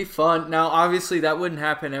 Yeah, it'd be fun. Now, obviously, that wouldn't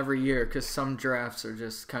happen every year because some drafts are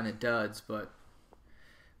just kind of duds. But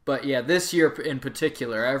yeah, this year in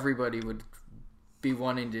particular, everybody would be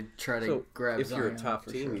wanting to try to So grab if you're a Zion top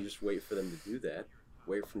for team, sure. you just wait for them to do that.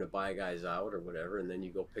 Wait for them to buy guys out or whatever, and then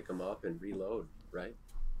you go pick them up and reload, right?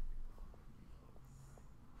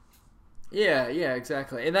 Yeah,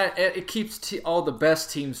 exactly. And that it keeps all the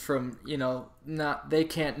best teams from, they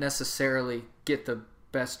can't necessarily get the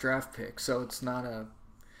best draft pick, so it's not a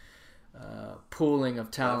pooling of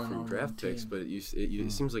Not talent from on draft one team. picks, but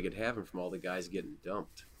it seems like it happened from all the guys getting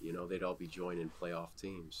dumped. They'd all be joining playoff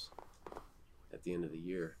teams at the end of the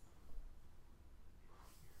year.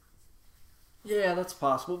 Yeah, that's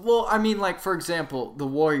possible. Well, I mean, like for example, the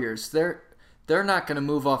Warriors, they're not going to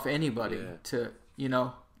move off anybody to,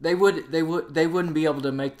 they wouldn't be able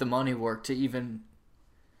to make the money work to even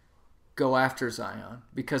go after Zion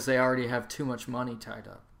because they already have too much money tied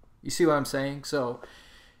up. You see what I'm saying? So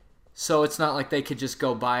it's not like they could just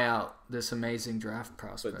go buy out this amazing draft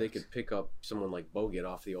prospect. But they could pick up someone like Bogut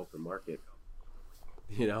off the open market.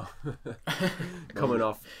 Coming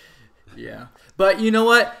off. Yeah, but you know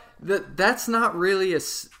what? That's not really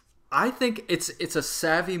I think it's a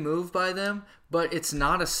savvy move by them, but it's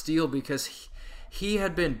not a steal because he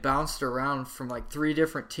had been bounced around from like 3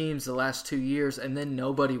 different teams the last 2 years, and then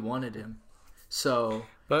nobody wanted him. So,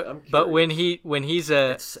 but when he's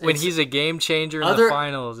a game changer in the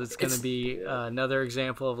finals, it's going to be another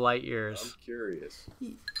example of light years. I'm curious.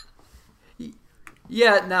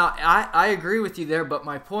 Yeah, now I agree with you there, but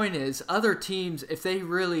my point is, other teams, if they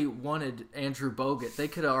really wanted Andrew Bogut, they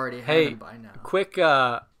could have already had him by now.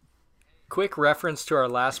 Quick reference to our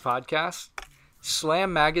last podcast.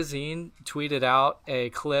 Slam Magazine tweeted out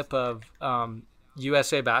a clip of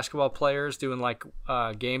USA basketball players doing like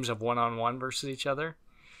games of one-on-one versus each other,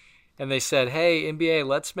 and they said, "Hey NBA,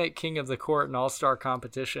 let's make King of the Court an all-star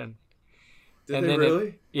competition." Did they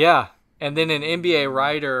really? Yeah, and then an NBA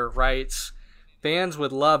writer writes, "Fans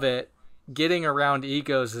would love it. Getting around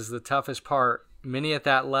egos is the toughest part. Many at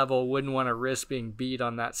that level wouldn't want to risk being beat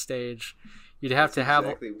on that stage. You'd have to have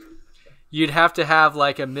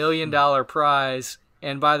like $1 million prize.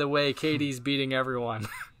 And by the way, KD's beating everyone."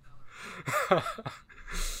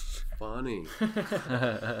 Funny.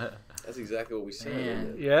 That's exactly what we said.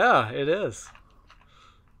 Isn't it? Yeah, it is.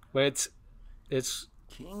 But it's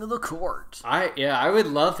King of the Court. I would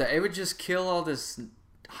love that. It would just kill all this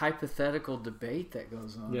hypothetical debate that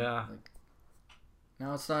goes on. Yeah.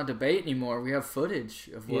 Now it's not a debate anymore. We have footage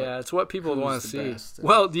of what. Yeah, it's what people who's want to the see. best.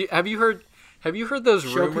 Well, have you heard those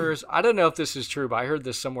Show rumors? I don't know if this is true, but I heard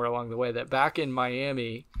this somewhere along the way that back in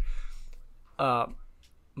Miami,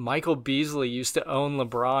 Michael Beasley used to own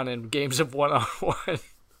LeBron in games of one-on-one.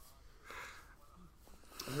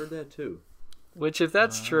 I heard that too. Which, if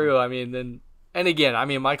that's true, I mean, then... And again, I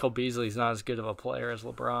mean, Michael Beasley's not as good of a player as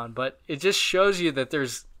LeBron, but it just shows you that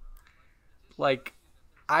there's... Like,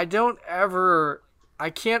 I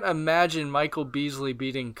can't imagine Michael Beasley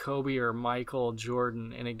beating Kobe or Michael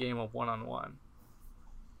Jordan in a game of one-on-one.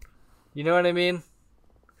 You know what I mean?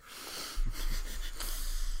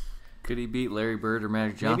 Could he beat Larry Bird or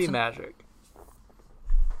Magic Johnson? Maybe Magic.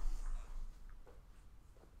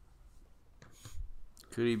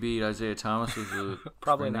 Could he beat Isaiah Thomas with the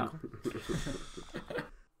Probably spring not. ankle?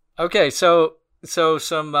 Okay, so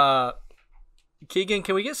some Keegan,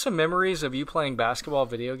 can we get some memories of you playing basketball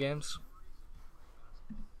video games?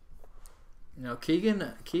 You know,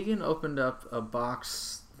 Keegan opened up a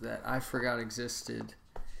box that I forgot existed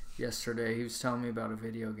yesterday. He was telling me about a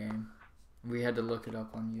video game. We had to look it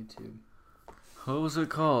up on YouTube. What was it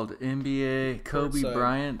called? NBA Kobe Courtside.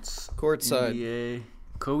 Bryant's Courtside. NBA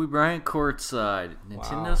Kobe Bryant Courtside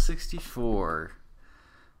Nintendo Wow. 64.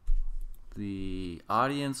 The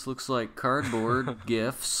audience looks like cardboard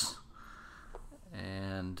gifs,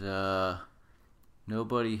 and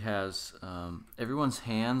nobody has. Everyone's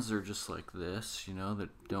hands are just like this, that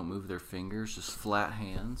don't move their fingers, just flat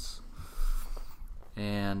hands.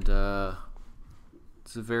 And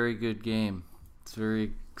it's a very good game. It's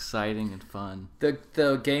very exciting and fun. The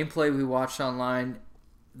gameplay we watched online,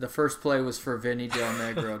 the first play was for Vinny Del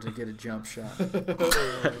Negro to get a jump shot.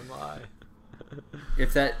 Oh my.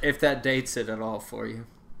 If that dates it at all for you.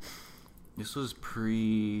 This was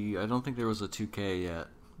I don't think there was a 2K yet.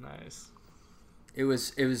 Nice. It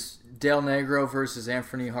was Del Negro versus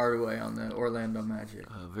Anthony Hardaway on the Orlando Magic.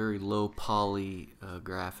 Very low poly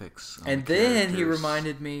graphics. on And the then he characters.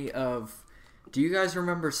 reminded me of, do you guys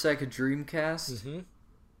remember Sega Dreamcast? Mm-hmm.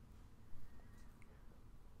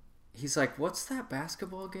 He's like, what's that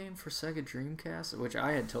basketball game for Sega Dreamcast? Which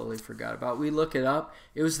I had totally forgot about. We look it up.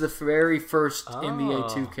 It was the very first NBA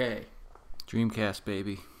 2K. Dreamcast,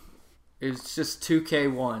 baby. It's just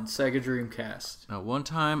 2K1, Sega Dreamcast. Now, one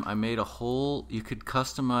time I made you could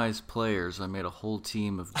customize players. I made a whole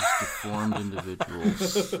team of just deformed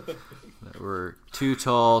individuals that were too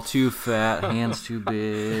tall, too fat, hands too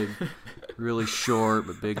big, really short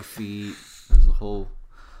but big feet. There's a whole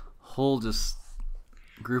just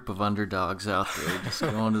group of underdogs out there just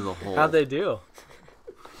going to the hole. How'd they do?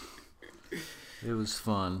 It was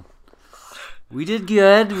fun. We did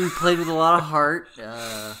good. We played with a lot of heart.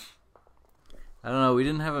 I don't know. We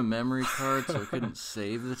didn't have a memory card, so I couldn't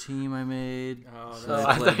save the team I made. So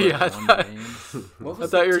I played thought like one game. I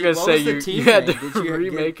thought you were going to say you had to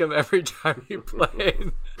remake them every time you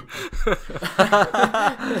played.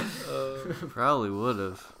 Probably would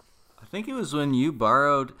have. I think it was when you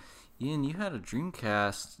borrowed. Ian, you had a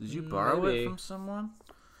Dreamcast. Did you borrow Maybe. it from someone?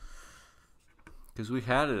 Because we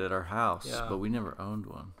had it at our house, Yeah. but we never owned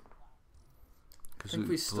one. I think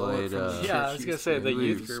we stole it from the Yeah, I was going to say the we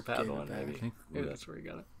youth just group had gave it one, back. maybe. I think Maybe we- that's where you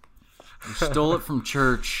got it. We stole it from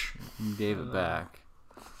church and gave it back.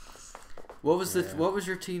 What was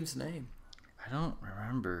your team's name? I don't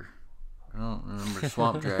remember.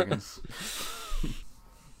 Swamp Dragons.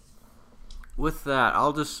 With that,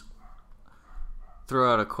 I'll just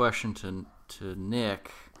throw out a question to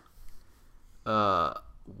Nick.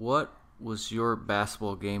 What was your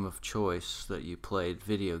basketball game of choice that you played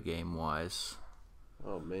video game wise?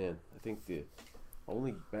 Oh man, I think the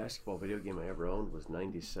only basketball video game I ever owned was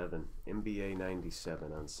 '97, NBA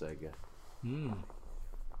 '97 on Sega.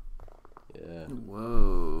 Yeah.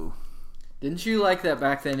 Whoa. Didn't you like that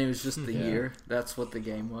back then? It was just the year. That's what the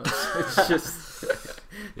game was. It's just,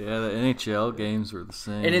 Yeah, the NHL games were the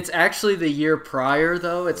same. and it's actually the year prior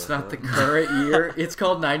though. It's not the current year. It's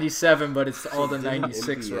called '97, but it's all the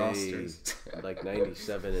 '96 NBA, rosters. like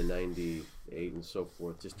 '97 and '98 and so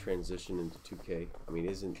forth, just transition into 2K. I mean,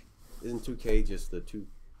 isn't 2K just the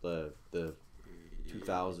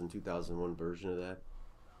 2000 2001 version of that?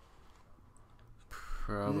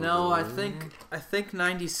 Probably. No, I think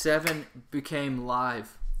 '97 became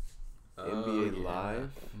live. NBA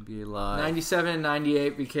Live. NBA Live. '97 and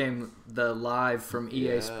 '98 became the live from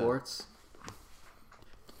EA Yeah. Sports.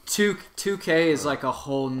 2K is like a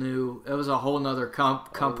whole new. It was a whole nother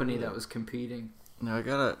company that was competing.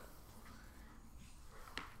 Now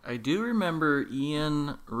I do remember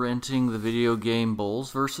Ian renting the video game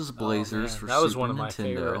Bulls versus Blazers for that was Super one of my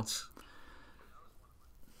Nintendo. favorites.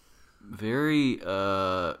 Very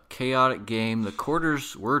chaotic game. The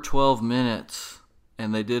quarters were 12 minutes,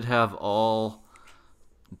 and they did have all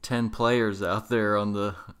 10 players out there on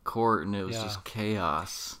the court, and it was Yeah. just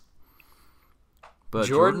chaos. But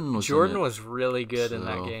Jordan was was really good in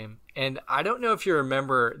that so- game. And I don't know if you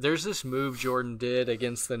remember, there's this move Jordan did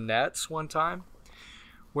against the Nets one time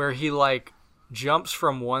where he like jumps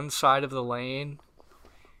from one side of the lane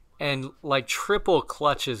and like triple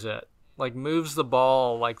clutches it. Like moves the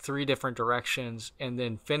ball like 3 different directions and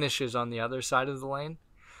then finishes on the other side of the lane.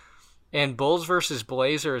 And Bulls versus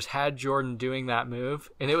Blazers had Jordan doing that move,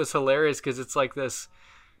 and it was hilarious because it's like this,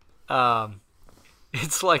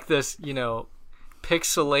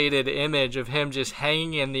 pixelated image of him just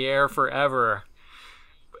hanging in the air forever.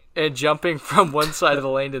 and jumping from one side of the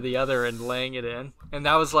lane to the other and laying it in. And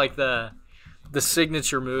that was like the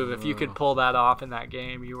signature move. If you could pull that off in that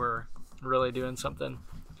game, you were really doing something.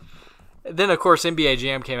 Then, of course, NBA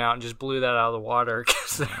Jam came out and just blew that out of the water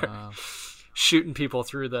because they're shooting people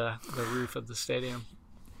through the roof of the stadium.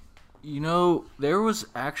 You know, there was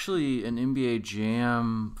actually an NBA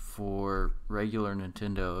Jam for regular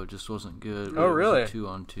Nintendo. It just wasn't good. Oh, really? It was a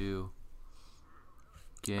 2-on-2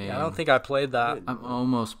 game. Yeah, I don't think I played that. I'm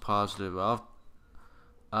almost positive. I'll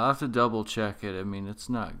have to double check it. I mean, it's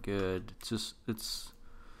not good. It's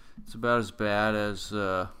about as bad as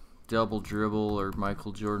Double Dribble or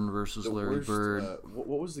Michael Jordan versus Larry Bird.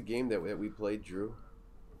 What was the game that we played, Drew?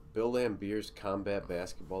 Bill Lambier's Combat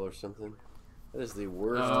Basketball or something? That is the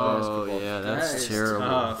worst basketball. Oh, yeah, That that's is terrible.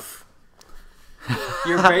 tough.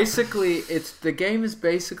 You're basically the game is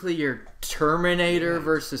basically your Terminator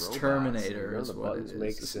versus Robots, Terminator. None of Is the what buttons it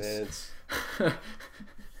make is. sense.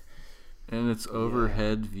 And it's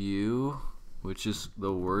overhead view, which is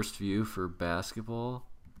the worst view for basketball.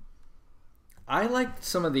 I like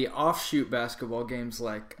some of the offshoot basketball games,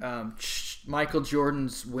 like Michael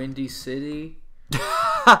Jordan's Windy City,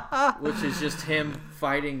 which is just him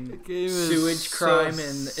fighting sewage crime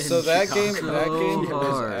in that game Chicago.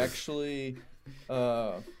 was actually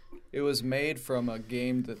it was made from a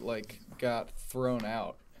game that like got thrown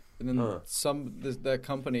out, and then that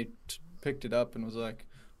company picked it up and was like,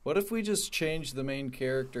 what if we just change the main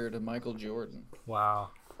character to Michael Jordan?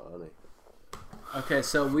 Wow. Funny. Okay,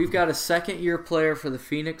 so we've got a second-year player for the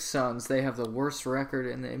Phoenix Suns. They have the worst record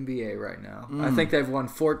in the NBA right now. I think they've won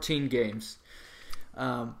 14 games.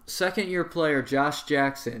 Second-year player Josh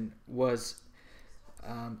Jackson was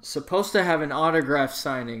supposed to have an autograph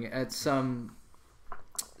signing at some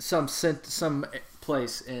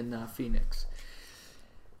place in Phoenix.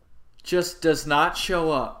 Just does not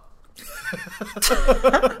show up.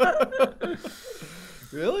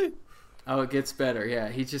 Really? Oh, it gets better. Yeah,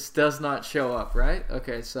 he just does not show up, right?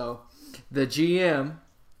 Okay, so the GM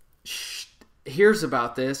hears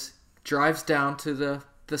about this, drives down to the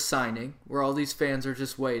signing where all these fans are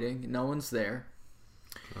just waiting. No one's there.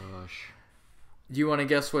 Gosh. Do you want to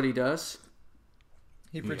guess what he does?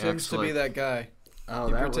 He pretends acts to be like- that guy. Oh,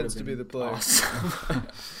 He that pretends would've to be been the player. Awesome.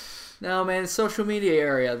 No, man, social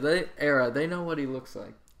media they know what he looks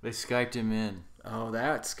like. They Skyped him in. Oh,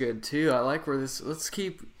 that's good too. I like where this. Let's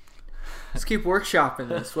keep workshopping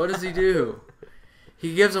this. What does he do?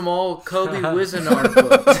 He gives them all Kobe Wizenard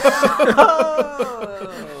books.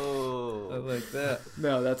 I like that.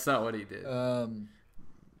 No, that's not what he did. I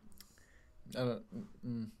don't.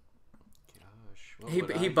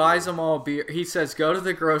 He buys them all beer. He says, "Go to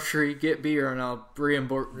the grocery, get beer, and I'll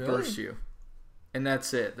reimburse you." And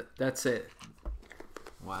that's it. That's it.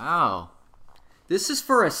 Wow. This is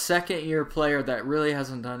for a second-year player that really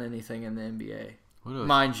hasn't done anything in the NBA.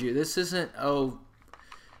 Mind you, this isn't Dirk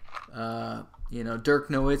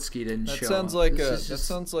Nowitzki didn't That show sounds up. like This is that just-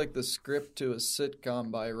 sounds like the script to a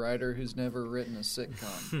sitcom by a writer who's never written a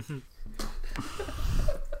sitcom.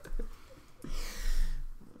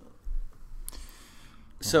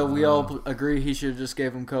 So we all agree he should have just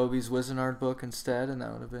gave him Kobe's Wizenard book instead, and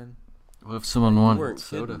that would have been. What if someone You wanted weren't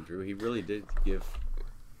soda? kidding, Drew. He really did give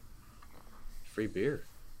free beer.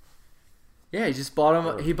 Yeah, he just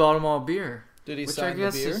bought him. He bought him all beer. Did he Which sign I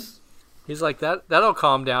guess the beer? is. He's like, that'll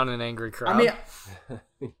calm down an angry crowd. I mean,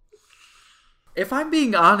 if I'm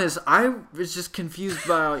being honest, I was just confused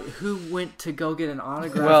by who went to go get an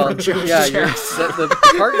autograph. well, from Josh yeah, Jackson. the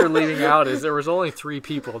part you're leaving out is there was only 3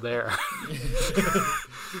 people there.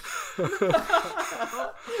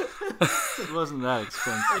 It wasn't that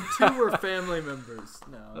expensive. And 2 were family members.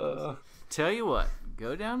 No. Tell you what,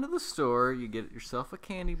 go down to the store, you get yourself a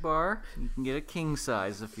candy bar, you can get a king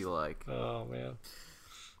size if you like. Oh man,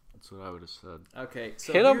 That's what I would have said. Okay,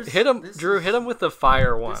 so hit him, this Drew. is- Hit him with the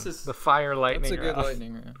fire one, is- the fire lightning. That's a good round.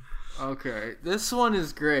 lightning round. Okay, this one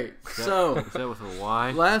is great. So Is that with a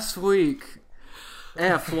Y? last week,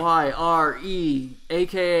 FYRE,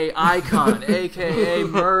 aka Icon, aka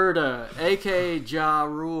Murda, aka Ja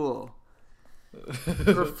Rule,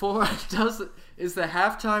 is the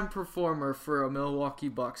halftime performer for a Milwaukee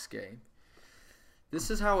Bucks game. This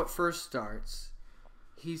is how it first starts.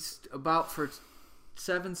 He's about for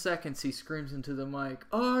 7 seconds. He screams into the mic,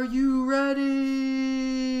 "Are you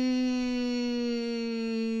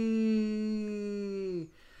ready?"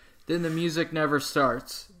 Then the music never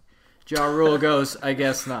starts. Ja Rule goes, "I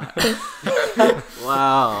guess not."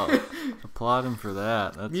 Wow. Applaud him for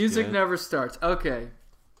that. That's Music good. never starts. Okay.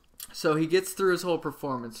 So he gets through his whole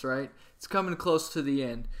performance, right? It's coming close to the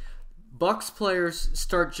end. Bucks players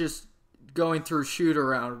start just going through shoot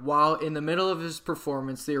around while in the middle of his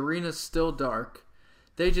performance. The arena's still dark.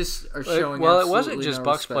 They just are showing. Well, it wasn't absolutely just no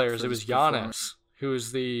Bucks respect players. for It was this performance. Giannis, who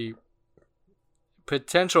is the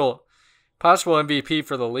possible MVP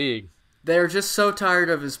for the league. They're just so tired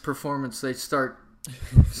of his performance. They start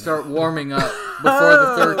warming up before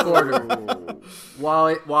the third quarter.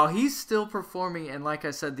 While he's still performing, and like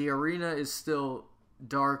I said, the arena is still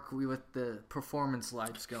dark with the performance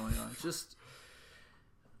lights going on. Just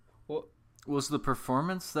Was the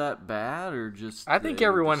performance that bad, or just? I think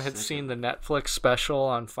everyone had seen the Netflix special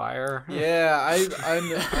on Fire. Yeah, I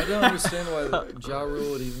don't understand why Ja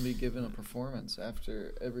Rule would even be given a performance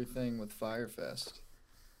after everything with Firefest.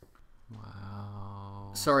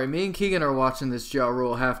 Wow. sorry, me and Keegan are watching this Ja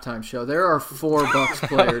Rule halftime show. There are 4 Bucks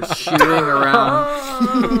players shooting around.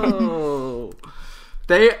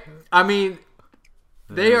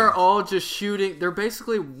 They are all just shooting. They're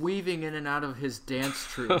basically weaving in and out of his dance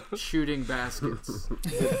troupe, shooting baskets.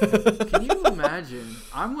 Can you imagine?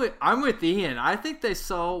 I'm with Ian. I think they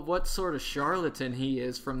saw what sort of charlatan he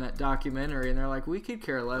is from that documentary, and they're like, we could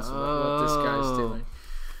care less about what this guy's doing.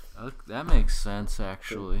 That makes sense,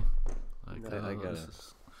 actually. Like, I got it.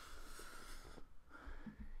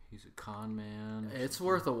 He's a con man. It's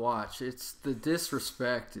worth a watch. It's the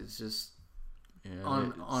disrespect is just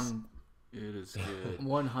on It is good.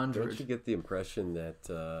 100. Don't you get the impression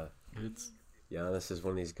that It's Giannis is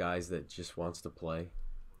one of these guys that just wants to play?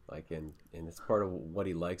 Like, and it's part of what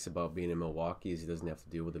he likes about being in Milwaukee is he doesn't have to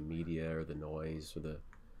deal with the media or the noise or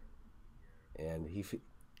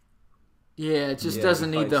Yeah, it just Yeah,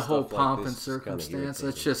 doesn't he need the finds whole stuff like pomp this and is kinda circumstance. It's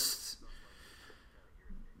irritating. just,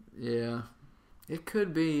 yeah, it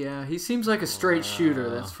could be. Yeah, he seems like a straight shooter.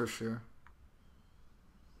 That's for sure.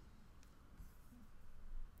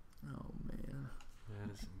 Oh man,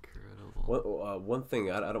 that is incredible. One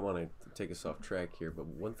thing, I don't want to take us off track here, but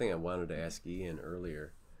one thing I wanted to ask Ian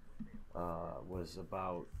earlier was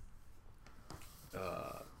about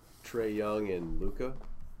Trae Young and Luka.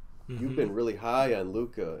 You've been really high on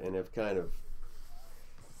Luka and have kind of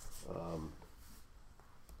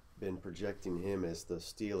been projecting him as the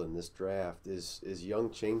steal in this draft. Is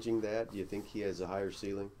Young changing that? Do you think he has a higher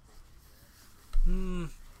ceiling?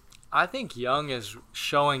 I think Young is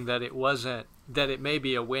showing that it may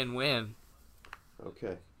be a win-win.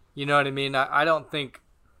 Okay. You know what I mean? I don't think,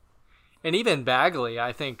 and even Bagley,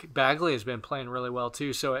 I think Bagley has been playing really well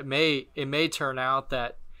too. So it may turn out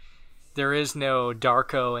that there is no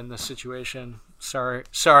Darko in this situation. Sorry,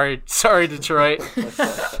 Detroit.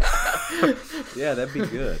 Yeah, that'd be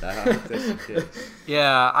good. I hope that's the case.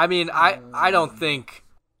 Yeah, I mean, I don't think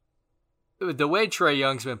the way Trae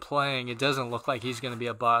Young's been playing, it doesn't look like he's going to be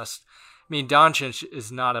a bust. I mean, Doncic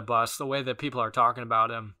is not a bust. The way that people are talking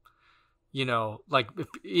about him, you know, like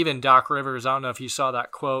even Doc Rivers, I don't know if you saw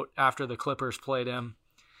that quote after the Clippers played him.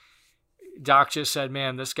 Doc just said,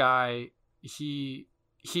 man, this guy, he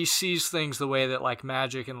sees things the way that like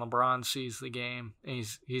Magic and LeBron sees the game. And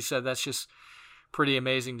he said that's just pretty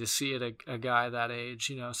amazing to see at a guy that age,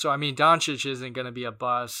 you know. So, I mean, Doncic isn't going to be a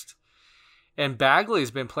bust. And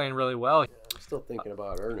Bagley's been playing really well. I'm still thinking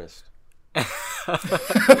about Ernest.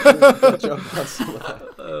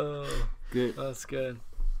 Good. That's good.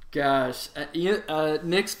 gosh,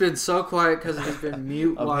 Nick's been so quiet because he's been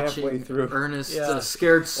mute I'm halfway watching through. Ernest Yeah.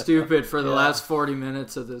 scared stupid for the last 40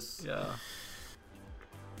 minutes of this. Yeah.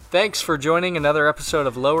 Thanks for joining another episode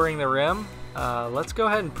of Lowering the Rim. Let's go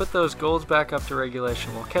ahead and put those goals back up to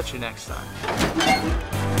regulation. We'll catch you next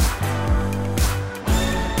time.